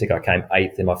broomstick. I came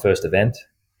 8th in my first event.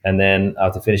 And then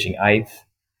after finishing 8th,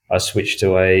 I switched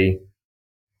to a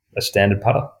standard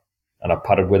putter, and I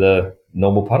putted with a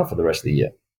normal putter for the rest of the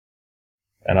year.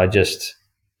 And I just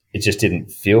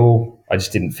didn't feel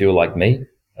like me.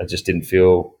 I just didn't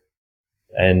feel,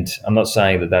 and I'm not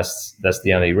saying that that's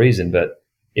the only reason, but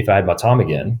if I had my time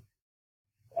again,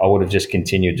 I would have just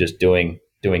continued just doing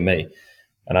me.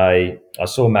 And I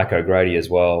saw Mac O'Grady as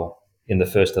well in the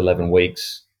first 11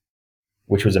 weeks,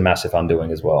 which was a massive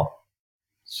undoing as well.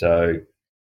 So,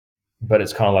 but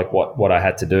it's kind of like what I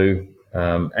had to do.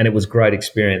 And it was great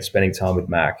experience spending time with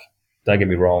Mac. Don't get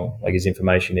me wrong, like his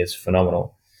information is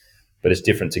phenomenal, but it's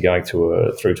different to going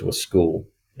through to a school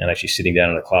and actually sitting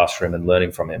down in a classroom and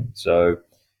learning from him. So,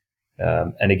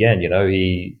 and again,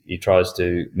 he tries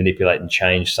to manipulate and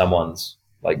change someone's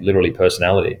like literally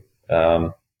personality.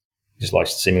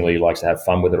 Just seemingly likes to have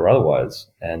fun with it or otherwise.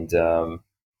 And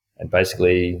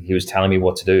basically he was telling me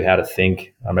what to do, how to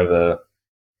think. I remember,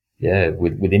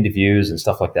 with interviews and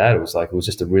stuff like that, it was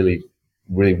just a really,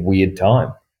 really weird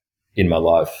time in my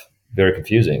life. Very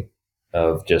confusing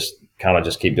of just, can't I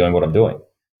just keep doing what I'm doing?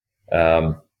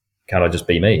 Can't I just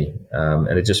be me?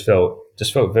 And it just felt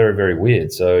very, very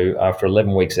weird. So after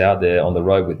 11 weeks out there on the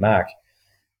road with Mac,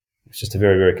 it was just a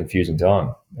very, very confusing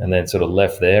time. And then sort of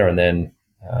left there, and then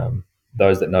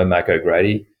those that know Mac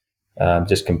O'Grady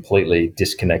just completely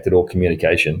disconnected all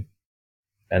communication.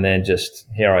 And then just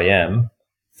here I am,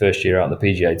 first year out on the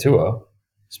PGA Tour,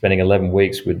 spending 11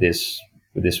 weeks with this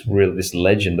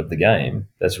legend of the game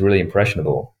that's really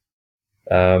impressionable.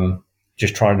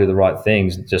 Just trying to do the right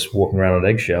things, just walking around on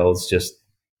eggshells, just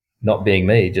not being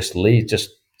me, just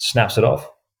snaps it off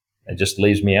and just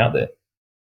leaves me out there.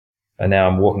 And now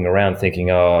I'm walking around thinking,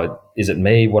 oh, is it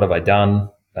me? What have I done?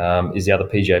 Is the other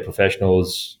PGA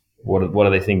professionals, what do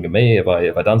they think of me? Have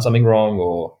I done something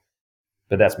wrong?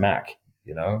 But that's Mac,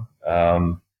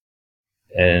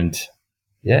 and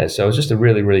yeah, so it was just a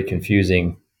really, really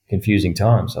confusing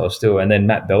time. So I was still, and then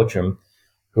Matt Beltram,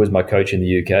 who was my coach in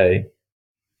the UK,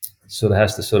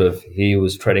 he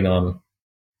was treading on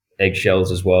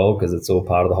eggshells as well, because it's all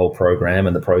part of the whole program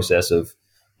and the process of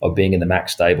being in the Mac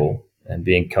stable and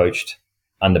being coached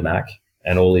under Mac,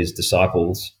 and all his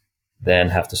disciples then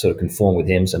have to sort of conform with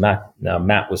him. So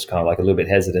Matt was kind of like a little bit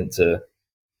hesitant to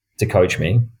coach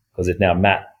me, because if now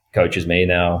Matt coaches me,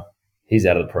 now he's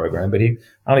out of the program. But I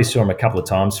only saw him a couple of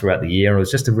times throughout the year, and it was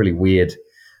just a really weird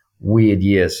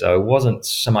year. So it wasn't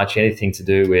so much anything to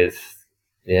do with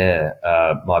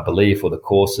my belief or the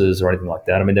courses or anything like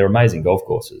that. I mean, they're amazing golf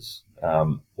courses,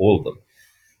 all of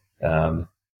them.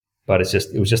 But it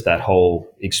was just that whole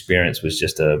experience was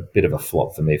just a bit of a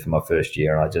flop for me for my first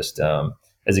year. And I just,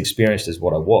 as experienced as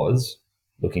what I was,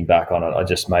 looking back on it, I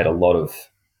just made a lot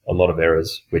of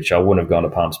errors, which I wouldn't have gone to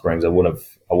Palm Springs. I wouldn't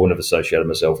have associated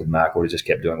myself with Mac, or just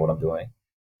kept doing what I'm doing.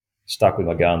 Stuck with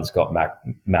my guns, got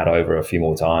Matt over a few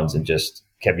more times, and just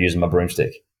kept using my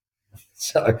broomstick.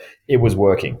 So it was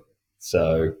working.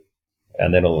 So,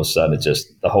 and then all of a sudden,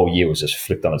 the whole year was just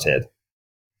flipped on its head,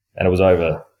 and it was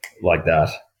over like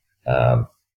that. And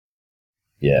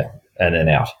then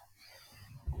out.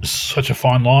 Such a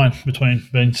fine line between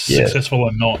being successful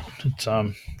and not. It's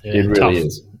it really tough.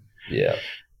 Is. Yeah,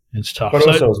 it's tough. But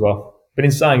also as well. But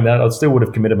in saying that, I still would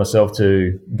have committed myself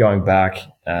to going back,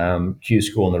 Q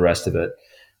school and the rest of it.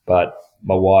 But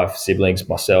my wife, siblings,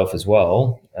 myself as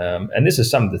well. And this is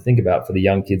something to think about for the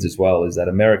young kids as well, is that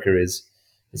America is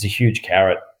a huge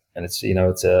carrot, and it's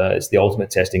the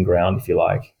ultimate testing ground, if you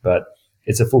like. But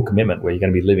it's a full commitment where you're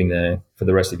going to be living there for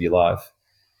the rest of your life.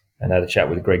 And I had a chat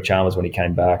with Greg Chalmers when he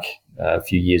came back a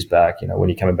few years back. When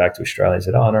he coming back to Australia, he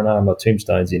said, "Oh, no, my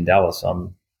tombstone's in Dallas.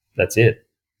 That's it.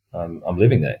 I'm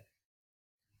living there."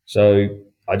 So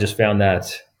I just found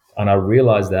that, and I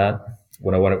realized that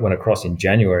when I went across in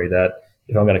January, that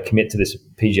if I'm going to commit to this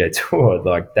PGA Tour,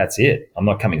 like, that's it. I'm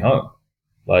not coming home.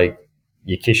 Like,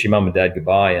 you kiss your mum and dad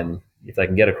goodbye, and if they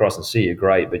can get across and see you,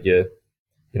 great, but you're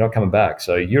not coming back.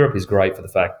 So Europe is great for the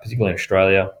fact, particularly in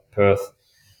Australia, Perth,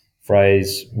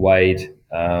 Fraser, Wade,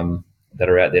 that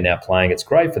are out there now playing. It's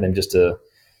great for them just for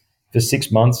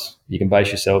 6 months, you can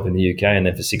base yourself in the UK, and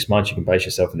then for 6 months, you can base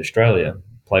yourself in Australia,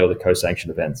 play all the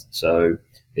co-sanctioned events. So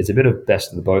it's a bit of best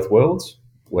of the both worlds,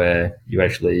 where you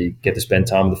actually get to spend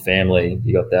time with the family.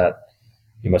 You got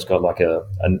you must got like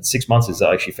and 6 months is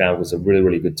I actually found was a really,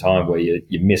 really good time where you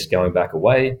miss going back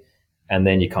away, and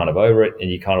then you're kind of over it and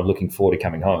you're kind of looking forward to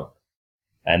coming home.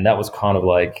 And that was kind of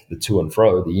like the to and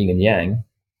fro, the yin and yang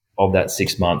of that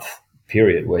 6 month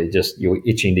period where you're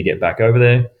itching to get back over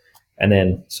there. And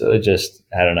then sort of just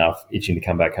had enough, itching to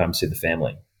come back home, see the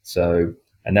family. So,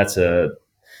 and that's a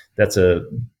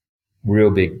real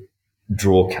big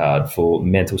draw card for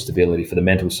mental stability, for the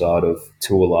mental side of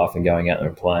tour life and going out there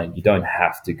and playing. You don't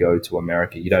have to go to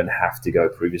America. You don't have to go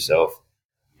prove yourself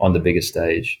on the biggest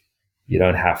stage. You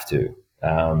don't have to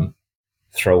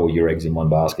throw all your eggs in one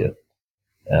basket.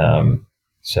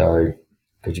 So,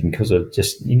 because you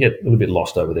can get a little bit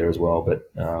lost over there as well.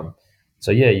 But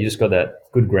so yeah, you just got that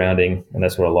good grounding, and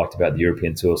that's what I liked about the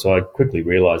European tour. So I quickly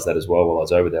realized that as well while I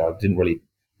was over there.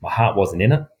 My heart wasn't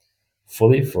in it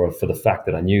fully for the fact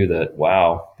that I knew that,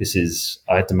 wow,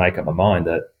 I had to make up my mind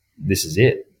that this is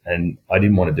it. And I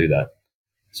didn't want to do that.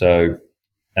 So,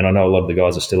 and I know a lot of the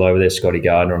guys are still over there, Scotty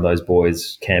Gardner and those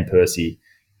boys, Cam Percy,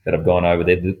 that have gone over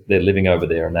there. They're living over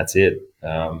there, and that's it.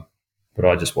 But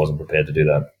I just wasn't prepared to do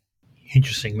that.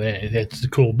 Interesting there. That's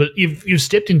cool. But you've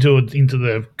stepped into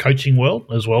the coaching world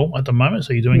as well at the moment.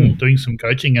 So you're doing some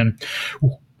coaching, and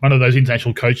one of those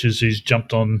international coaches who's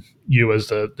jumped on you as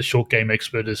the short game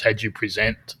expert has had you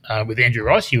present with Andrew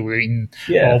Rice. You were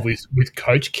involved with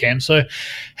Coach Camp. So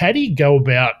how do you go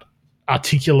about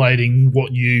articulating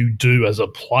what you do as a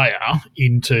player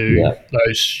into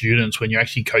those students when you're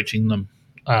actually coaching them?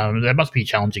 That must be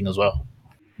challenging as well.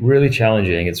 Really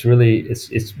challenging. It's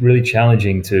really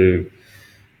challenging to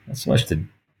not so much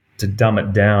to dumb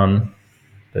it down,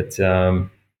 but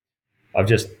I've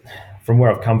just, from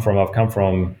where I've come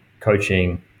from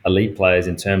coaching elite players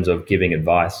in terms of giving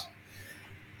advice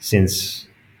since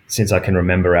I can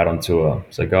remember out on tour.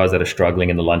 So guys that are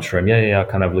struggling in the lunchroom, I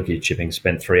kind of look at your chipping,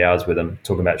 spend 3 hours with them,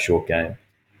 talking about short game,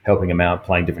 helping them out,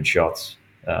 playing different shots.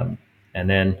 And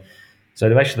then, so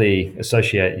to actually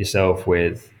associate yourself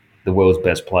with the world's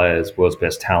best players, world's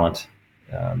best talent,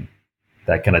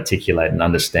 that can articulate and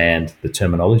understand the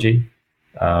terminology,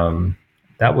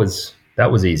 that was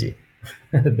easy.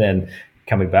 Then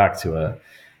coming back to a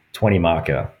 20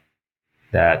 marker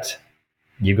that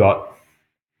you got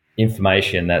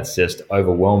information that's just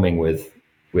overwhelming with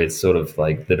sort of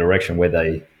like the direction where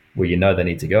they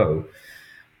need to go.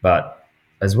 But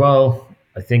as well,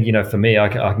 I think, for me, I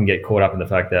can get caught up in the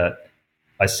fact that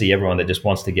I see everyone that just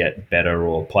wants to get better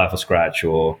or play off a scratch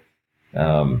or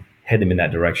head them in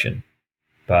that direction.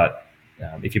 But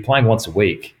if you're playing once a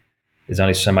week, there's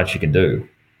only so much you can do.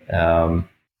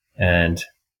 And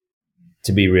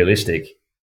to be realistic,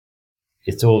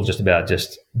 it's all just about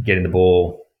just getting the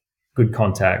ball, good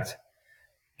contact,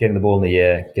 getting the ball in the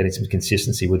air, getting some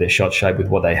consistency with their shot shape with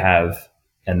what they have,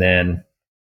 and then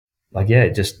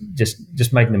just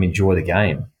making them enjoy the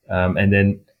game. And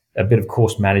then a bit of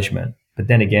course management. But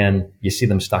then again, you see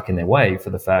them stuck in their way for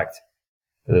the fact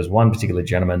that there's one particular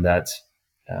gentleman that's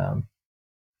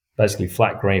basically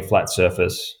flat green, flat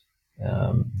surface,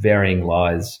 varying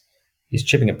lies. He's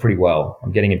chipping it pretty well.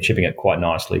 I'm getting him chipping it quite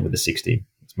nicely with the 60.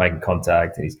 He's making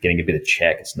contact and he's getting a bit of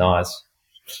check. It's nice.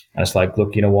 And it's like,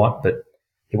 look, you know what? But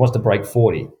he wants to break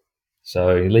 40.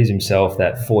 So he leaves himself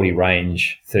that 40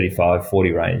 range, 35,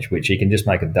 40 range, which he can just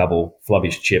make a double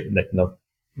flubbish chip and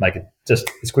make it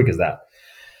just as quick as that.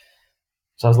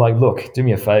 So I was like, look, do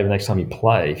me a favor next time you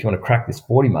play, if you want to crack this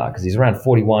 40 mark, because he's around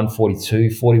 41, 42,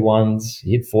 41s.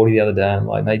 He hit 40 the other day. I'm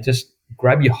like, mate, just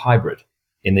grab your hybrid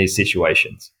in these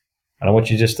situations. And I want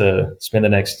you just to spend the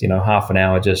next, half an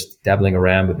hour just dabbling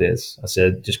around with this. I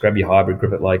said, just grab your hybrid,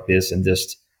 grip it like this, and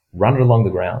just run it along the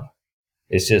ground.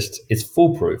 It's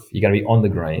foolproof. You're going to be on the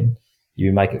green.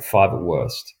 You make it 5 at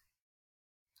worst.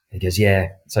 He goes, yeah.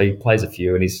 So he plays a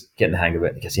few and he's getting the hang of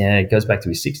it. He goes, yeah. He goes back to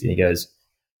his 60 and he goes,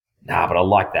 nah, but I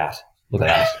like that. Look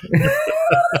at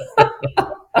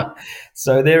that.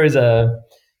 So there is a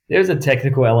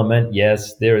technical element.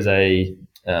 Yes, there is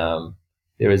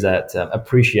that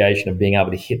appreciation of being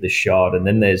able to hit the shot, and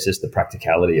then there's just the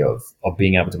practicality of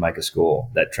being able to make a score.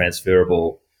 That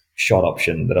transferable shot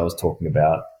option that I was talking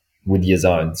about with your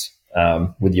zones,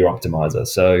 with your optimizer.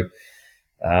 So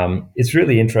it's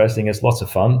really interesting. It's lots of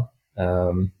fun,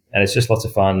 and it's just lots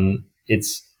of fun.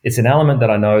 It's an element that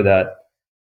I know that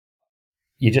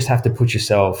you just have to put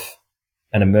yourself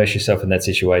and immerse yourself in that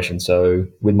situation. So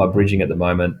with my bridging at the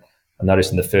moment, I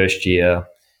noticed in the first year,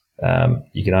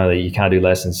 you can't do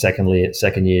lessons. Second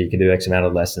year, you can do X amount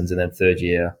of lessons. And then third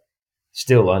year,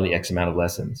 still only X amount of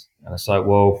lessons. And it's like,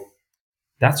 well,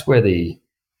 that's where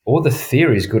all the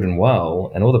theory is good and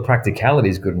well, and all the practicality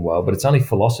is good and well, but it's only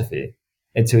philosophy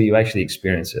until you actually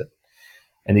experience it.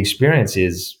 And the experience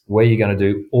is where you're going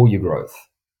to do all your growth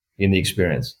in the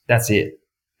experience. That's it.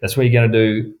 That's where you're going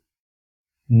to do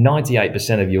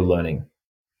 98% of your learning.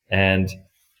 And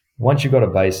once you've got a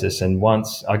basis, and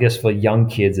once, I guess for young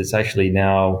kids, it's actually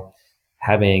now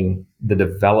having the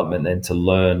development then to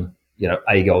learn,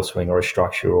 a golf swing or a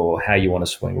structure or how you want to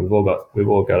swing. We've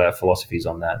all got our philosophies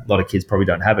on that. A lot of kids probably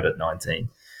don't have it at 19.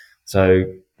 So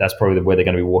that's probably where they're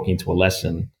going to be walking into a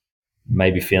lesson,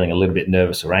 maybe feeling a little bit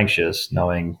nervous or anxious,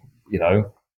 knowing,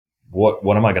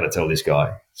 what am I going to tell this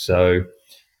guy? So,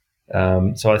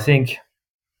 so I think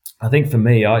for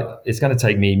me, it's going to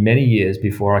take me many years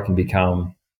before I can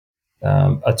become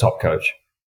a top coach.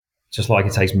 Just like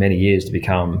it takes many years to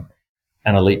become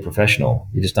an elite professional.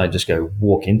 You just don't just go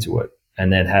walk into it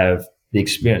and then have the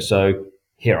experience. So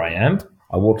here I am.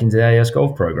 I walk into the AS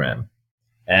golf program,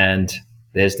 and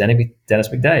there's Dennis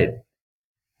McDade,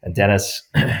 and Dennis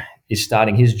is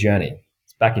starting his journey.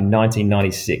 It's back in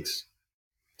 1996.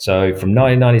 So from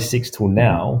 1996 till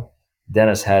now,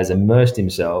 Dennis has immersed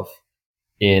himself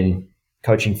in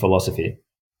coaching philosophy,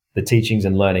 the teachings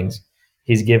and learnings.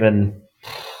 He's given,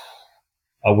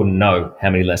 I wouldn't know how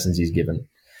many lessons he's given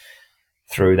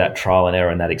through that trial and error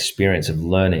and that experience of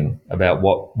learning about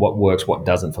what works, what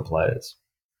doesn't for players.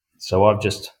 So I've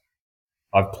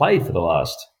played for the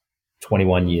last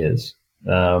 21 years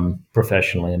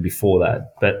professionally and before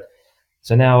that. But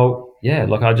so now,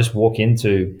 I just walk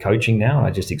into coaching now, and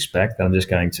I just expect that I'm just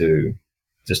going to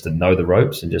know the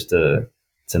ropes and just to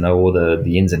know all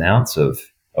the ins and outs of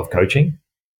coaching.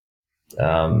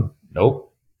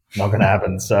 Nope, not going to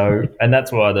happen. So, and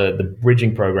that's why the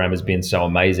bridging program has been so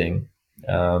amazing.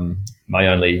 My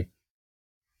only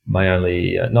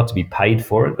not to be paid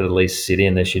for it, but at least sit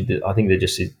in. I think they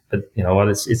just sit. But you know what?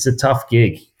 It's a tough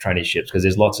gig, traineeships, because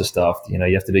there's lots of stuff. You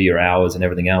have to do your hours and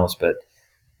everything else. But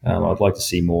I'd like to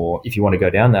see more. If you want to go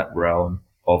down that realm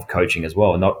of coaching as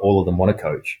well, and not all of them want to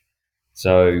coach,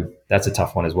 so that's a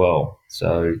tough one as well.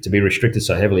 So to be restricted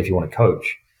so heavily if you want to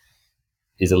coach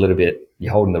is a little bit,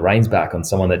 you're holding the reins back on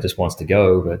someone that just wants to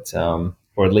go, but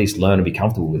or at least learn and be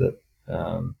comfortable with it.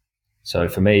 So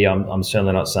for me, I'm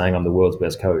certainly not saying I'm the world's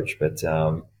best coach, but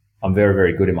I'm very,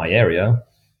 very good in my area,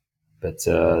 but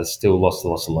still lots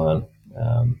to learn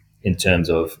in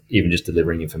terms of even just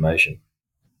delivering information.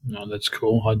 No, that's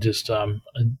cool. I just you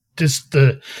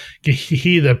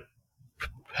hear the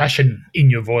passion in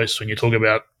your voice when you talk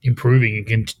about improving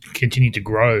and continue to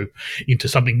grow into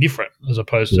something different as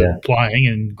opposed to playing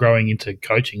and growing into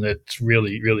coaching. That's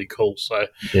really, really cool. So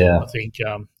I think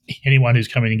anyone who's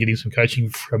coming and getting some coaching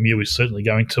from you is certainly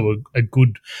going to a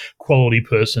good quality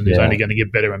person who's only going to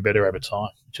get better and better over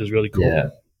time, which is really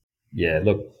cool.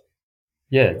 Look,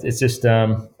 it's just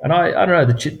and I don't know,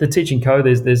 the teaching code,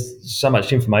 there's so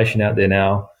much information out there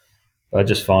now. I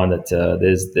just find that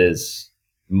there's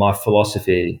my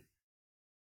philosophy,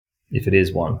 if it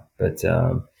is one, but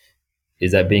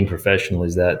is that being professional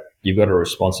is that you've got a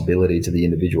responsibility to the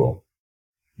individual.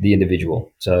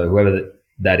 So whoever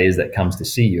that is that comes to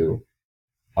see you,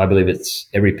 I believe it's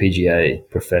every PGA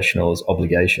professional's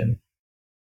obligation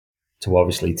to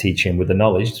obviously teach him with the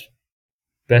knowledge,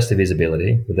 best of his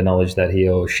ability, with the knowledge that he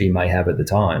or she may have at the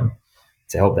time,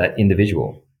 to help that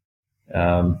individual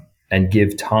and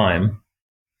give time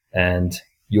and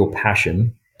your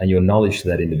passion and your knowledge to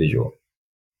that individual.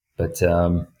 But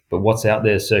what's out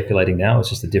there circulating now is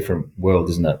just a different world,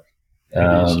 isn't it?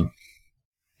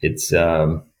 It's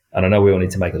I don't know, we all need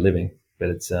to make a living, but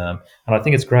it's and I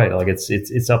think it's great. Like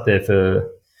it's up there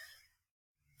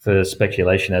for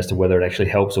speculation as to whether it actually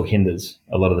helps or hinders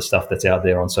a lot of the stuff that's out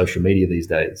there on social media these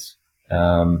days.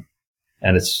 And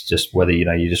it's just whether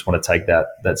you just want to take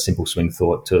that simple swing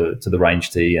thought to the range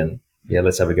tee and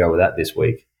let's have a go with that this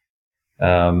week.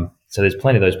 So there's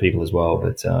plenty of those people as well,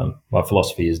 but my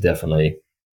philosophy is definitely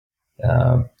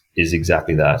is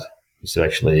exactly that: is to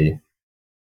actually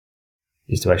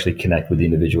connect with the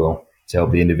individual, to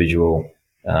help the individual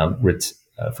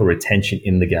for retention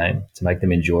in the game, to make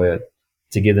them enjoy it,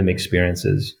 to give them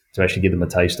experiences, to actually give them a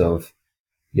taste of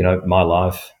my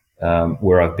life,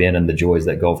 where I've been, and the joys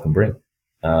that golf can bring.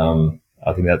 I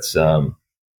think that's a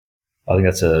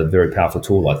very powerful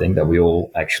tool. I think that we all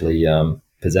actually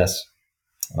possess.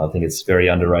 I think it's very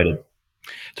underrated.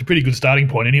 It's a pretty good starting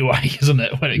point anyway, isn't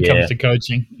it, when it comes to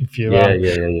coaching? If you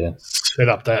set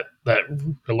up that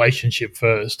relationship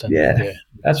first. And,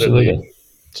 absolutely.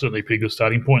 Certainly a pretty good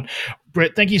starting point.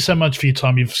 Brett, thank you so much for your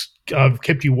time. I've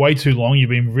kept you way too long. You've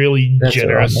been really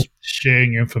generous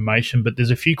sharing your information, but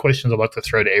there's a few questions I'd like to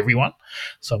throw to everyone.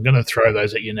 So I'm going to throw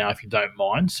those at you now if you don't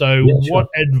mind. So what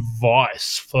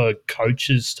advice for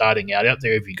coaches starting out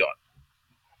there have you got?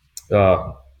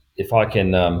 If I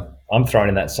can, I'm thrown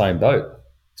in that same boat.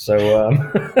 So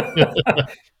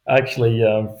actually,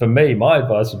 for me, my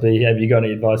advice would be: have you got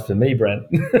any advice for me, Brent?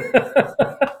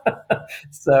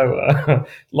 So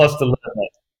lots to learn.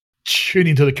 Tune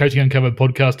into the Coaching Uncovered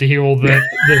podcast to hear all the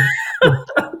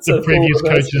previous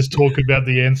coaches talk about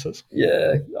the answers.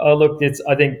 Yeah. Oh, look,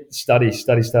 I think study.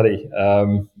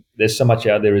 There's so much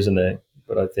out there, isn't there?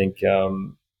 But I think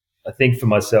for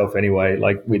myself anyway,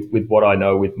 like with what I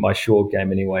know with my short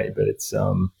game anyway, but it's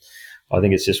I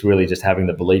think it's just really just having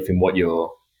the belief in what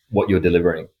you're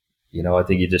delivering. I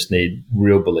think you just need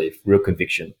real belief, real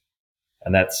conviction,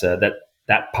 and that's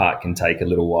that part can take a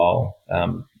little while.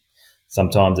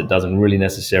 Sometimes it doesn't really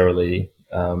necessarily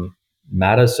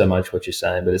matter so much what you're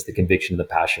saying, but it's the conviction, the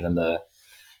passion,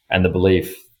 and the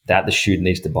belief that the student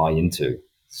needs to buy into.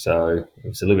 So if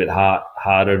it's a little bit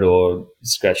harder or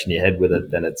scratching your head with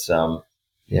it, then it's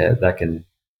that can.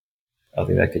 I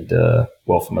think that could,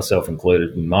 well, for myself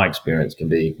included, in my experience, can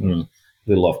be a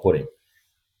little off-putting.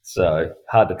 So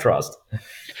hard to trust.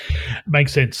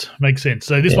 Makes sense.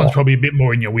 So this one's probably a bit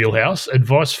more in your wheelhouse.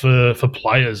 Advice for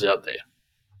players out there.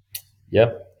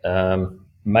 Yep.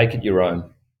 Make it your own.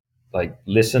 Like,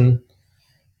 listen,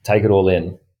 take it all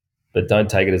in, but don't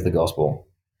take it as the gospel.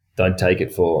 Don't take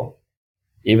it for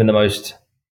even the most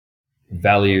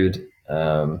valued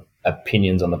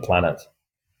opinions on the planet.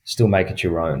 Still make it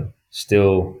your own.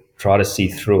 Still try to see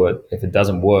through it. If it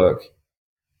doesn't work,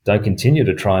 don't continue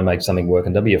to try and make something work,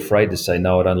 and don't be afraid to say,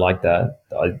 no, I don't like that.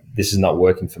 This is not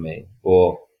working for me,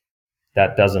 or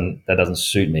that doesn't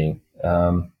suit me.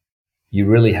 You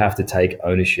really have to take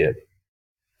ownership.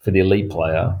 For the elite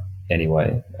player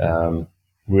anyway,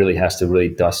 really has to really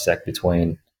dissect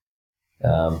between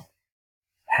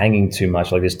hanging too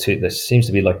much. Like there seems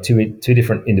to be like two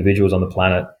different individuals on the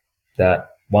planet,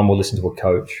 that one will listen to a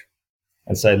coach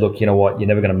and say, look, you know what, you're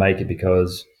never going to make it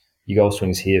because your golf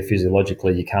swing's here,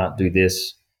 physiologically you can't do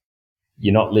this,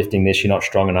 you're not lifting this, you're not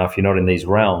strong enough, you're not in these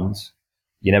realms,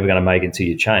 you're never going to make it until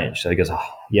you change. So he goes,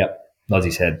 yep, nods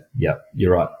his head, yep,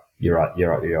 you're right.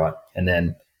 And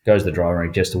then goes to the driving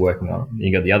range just to working on it. And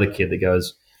you got the other kid that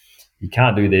goes, you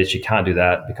can't do this, you can't do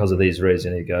that because of these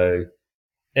reasons. And you go,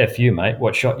 F you, mate,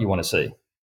 what shot you want to see?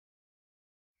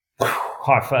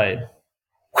 High fade,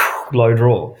 low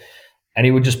draw. And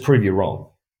he would just prove you wrong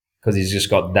because he's just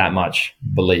got that much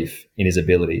belief in his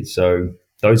abilities. So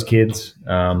those kids,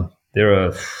 there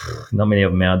are not many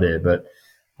of them out there, but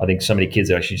I think so many kids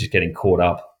are actually just getting caught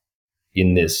up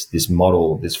in this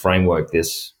model, this framework,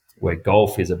 where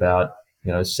golf is about,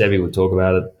 Sevi would talk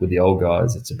about it with the old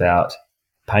guys. It's about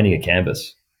painting a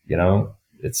canvas,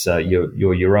 it's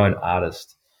you're your own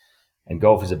artist, and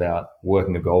golf is about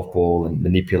working a golf ball and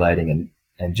manipulating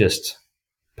and just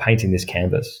painting this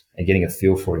canvas and getting a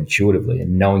feel for it intuitively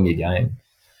and knowing your game.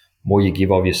 The more you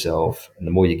give of yourself and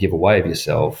the more you give away of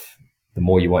yourself, the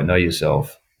more you won't know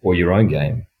yourself or your own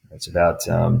game. It's about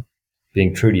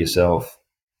being true to yourself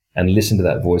and listen to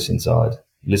that voice inside.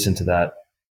 Listen to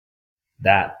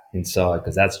that inside,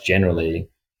 because that's going to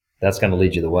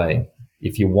lead you the way.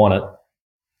 If you want it,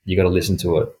 you got to listen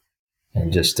to it,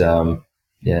 and just that's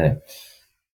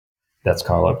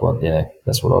kind of like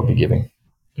that's what I'll be giving.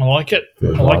 I like it.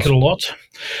 I like it a lot.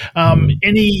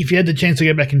 If you had the chance to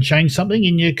go back and change something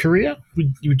in your career,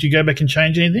 would you go back and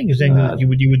change anything? Is there anything that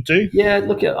you would do? Yeah,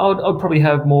 look, I'd probably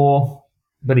have more,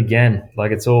 but again,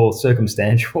 like it's all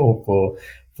circumstantial for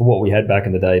what we had back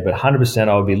in the day. But 100%,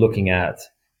 I would be looking at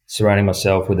surrounding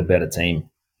myself with a better team,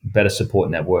 better support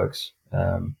networks.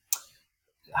 100%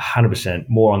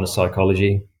 more on the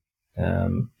psychology,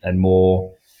 and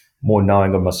more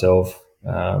knowing of myself.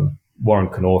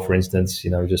 Warren Knorr, for instance,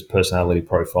 just personality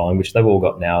profiling, which they've all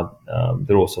got now.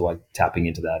 They're also like tapping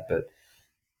into that, but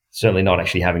certainly not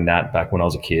actually having that back when I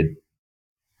was a kid.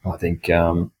 I think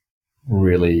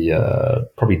really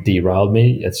probably derailed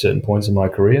me at certain points in my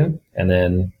career, and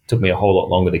then took me a whole lot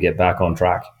longer to get back on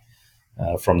track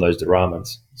from those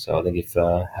derailments. So I think if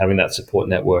having that support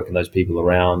network and those people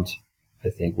around, I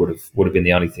think would have been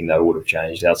the only thing that would have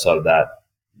changed. Outside of that,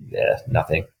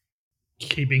 nothing.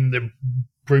 Keeping the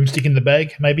broomstick in the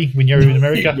bag, maybe, when you're in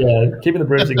America? Yeah, keeping the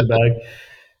broomstick in the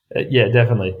bag. Yeah,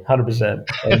 definitely, 100%.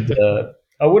 And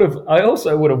I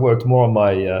also would have worked more on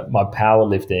my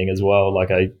powerlifting as well. Like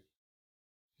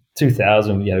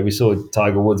 2000, we saw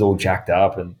Tiger Woods all jacked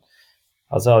up, and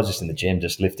I was just in the gym,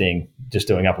 just lifting, just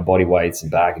doing upper body weights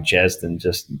and back and chest, and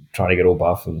just trying to get all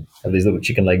buff and have these little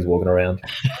chicken legs walking around.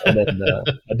 And then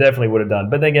I definitely would have done.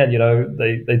 But then again,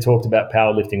 they talked about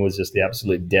powerlifting was just the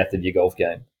absolute death of your golf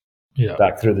game. Yeah.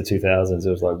 Back through the 2000s, it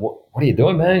was like, what are you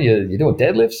doing, man? You're doing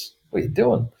deadlifts? What are you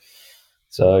doing?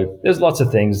 So there's lots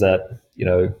of things that,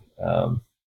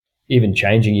 even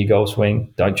changing your golf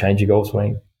swing. Don't change your golf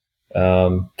swing.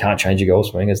 Can't change your golf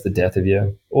swing. It's the death of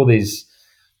you. All these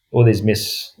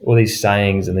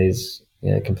sayings and these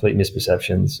complete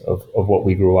misperceptions of what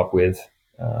we grew up with.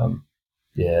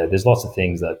 There's lots of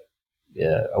things that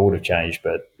I would have changed,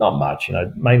 but not much.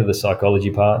 Mainly the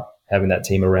psychology part, having that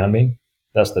team around me.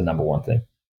 That's the number one thing.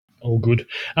 All good.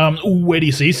 Where do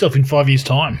you see yourself in 5 years'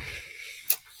 time?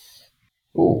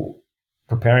 Ooh,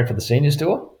 preparing for the seniors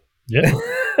tour. Yeah.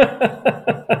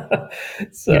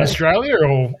 So, in Australia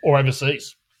or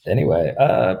overseas? Anyway,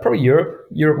 probably Europe.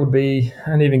 Europe would be,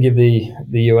 and even give the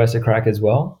US a crack as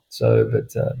well. So,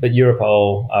 but Europe,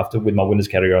 with my winners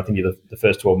category, I think the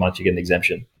first 12 months you get an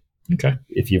exemption. Okay.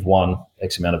 If you've won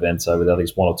X amount of events over, I think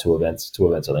it's one or two events,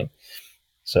 I think.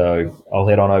 So I'll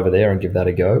head on over there and give that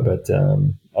a go. But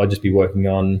I'll just be working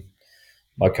on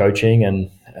my coaching and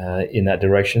in that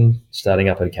direction, starting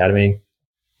up an academy.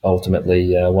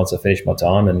 Ultimately, once I finish my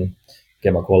time and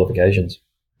get my qualifications.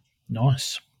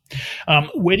 Nice.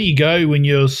 Where do you go when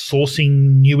you're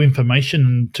sourcing new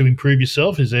information to improve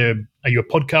yourself? Are you a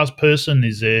podcast person?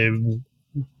 Is there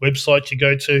websites you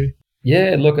go to?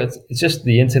 Yeah, look, it's just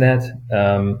the internet,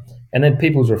 and then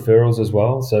people's referrals as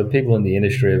well. So people in the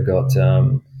industry have got,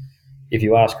 if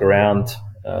you ask around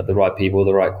the right people,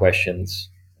 the right questions,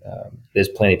 there's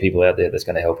plenty of people out there that's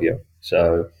going to help you.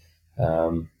 So,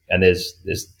 and there's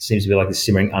seems to be like this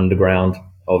simmering underground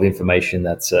of information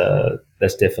that's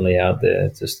definitely out there,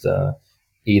 just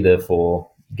either for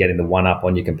getting the one up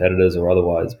on your competitors or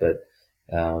otherwise. But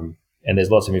and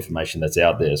there's lots of information that's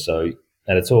out there. So,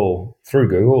 and it's all through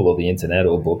Google or the internet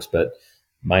or books, but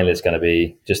mainly it's going to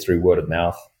be just through word of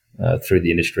mouth, through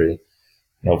the industry.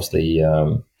 And obviously,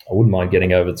 I wouldn't mind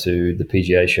getting over to the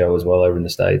PGA show as well over in the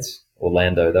States,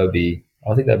 Orlando. I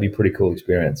think that'd be a pretty cool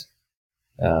experience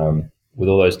with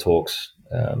all those talks.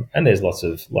 And there's lots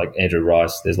of, like Andrew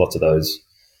Rice, there's lots of those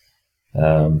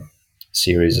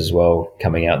series as well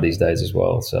coming out these days as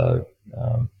well. So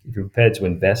if you're prepared to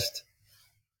invest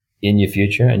in your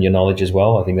future and your knowledge as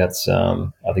well, I think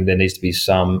there needs to be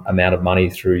some amount of money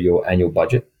through your annual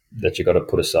budget that you've got to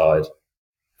put aside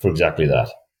for exactly that,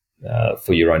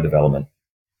 for your own development.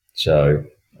 So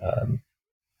don't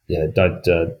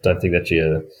think that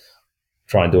you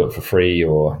try and do it for free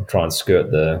or try and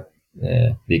skirt the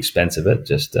expense of it.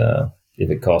 Just if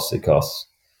it costs, it costs.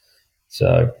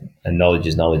 So, and knowledge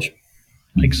is knowledge.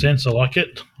 Makes sense. I like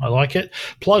it.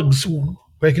 Plugs.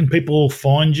 Where can people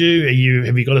find you?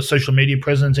 Have you got a social media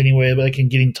presence anywhere where they can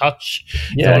get in touch?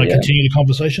 If they want to continue the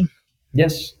conversation?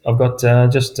 Yes, I've got I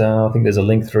think there's a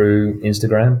link through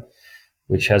Instagram,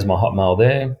 which has my Hotmail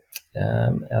there.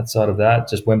 Outside of that,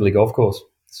 just Wembley Golf Course.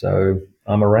 So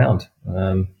I'm around.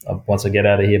 Once I get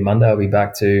out of here Monday, I'll be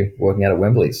back to working out at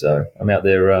Wembley. So I'm out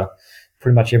there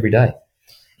pretty much every day.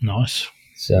 Nice.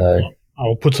 So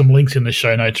I'll put some links in the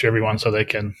show notes for everyone so they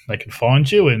can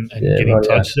find you and get in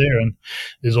touch there. And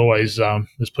there's always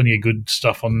there's plenty of good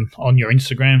stuff on your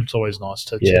Instagram. It's always nice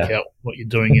to check out what you're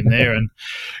doing in there. And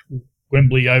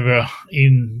Wembley over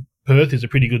in Perth is a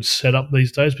pretty good setup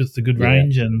these days with the good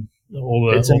range and all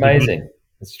the. It's amazing.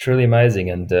 It's truly amazing,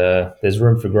 and there's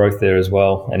room for growth there as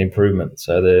well and improvement.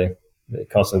 So they're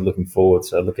constantly looking forward.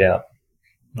 So look out.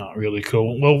 No, really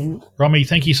cool. Well, Romy,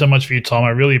 thank you so much for your time. I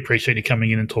really appreciate you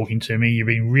coming in and talking to me. You've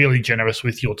been really generous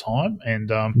with your time, and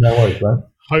no worries, bro.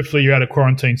 Hopefully you're out of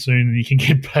quarantine soon and you can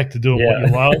get back to doing what you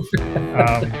love.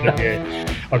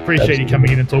 I appreciate you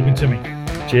coming in and talking to me.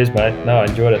 Cheers, mate. No, I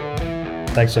enjoyed it.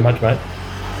 Thanks so much, mate.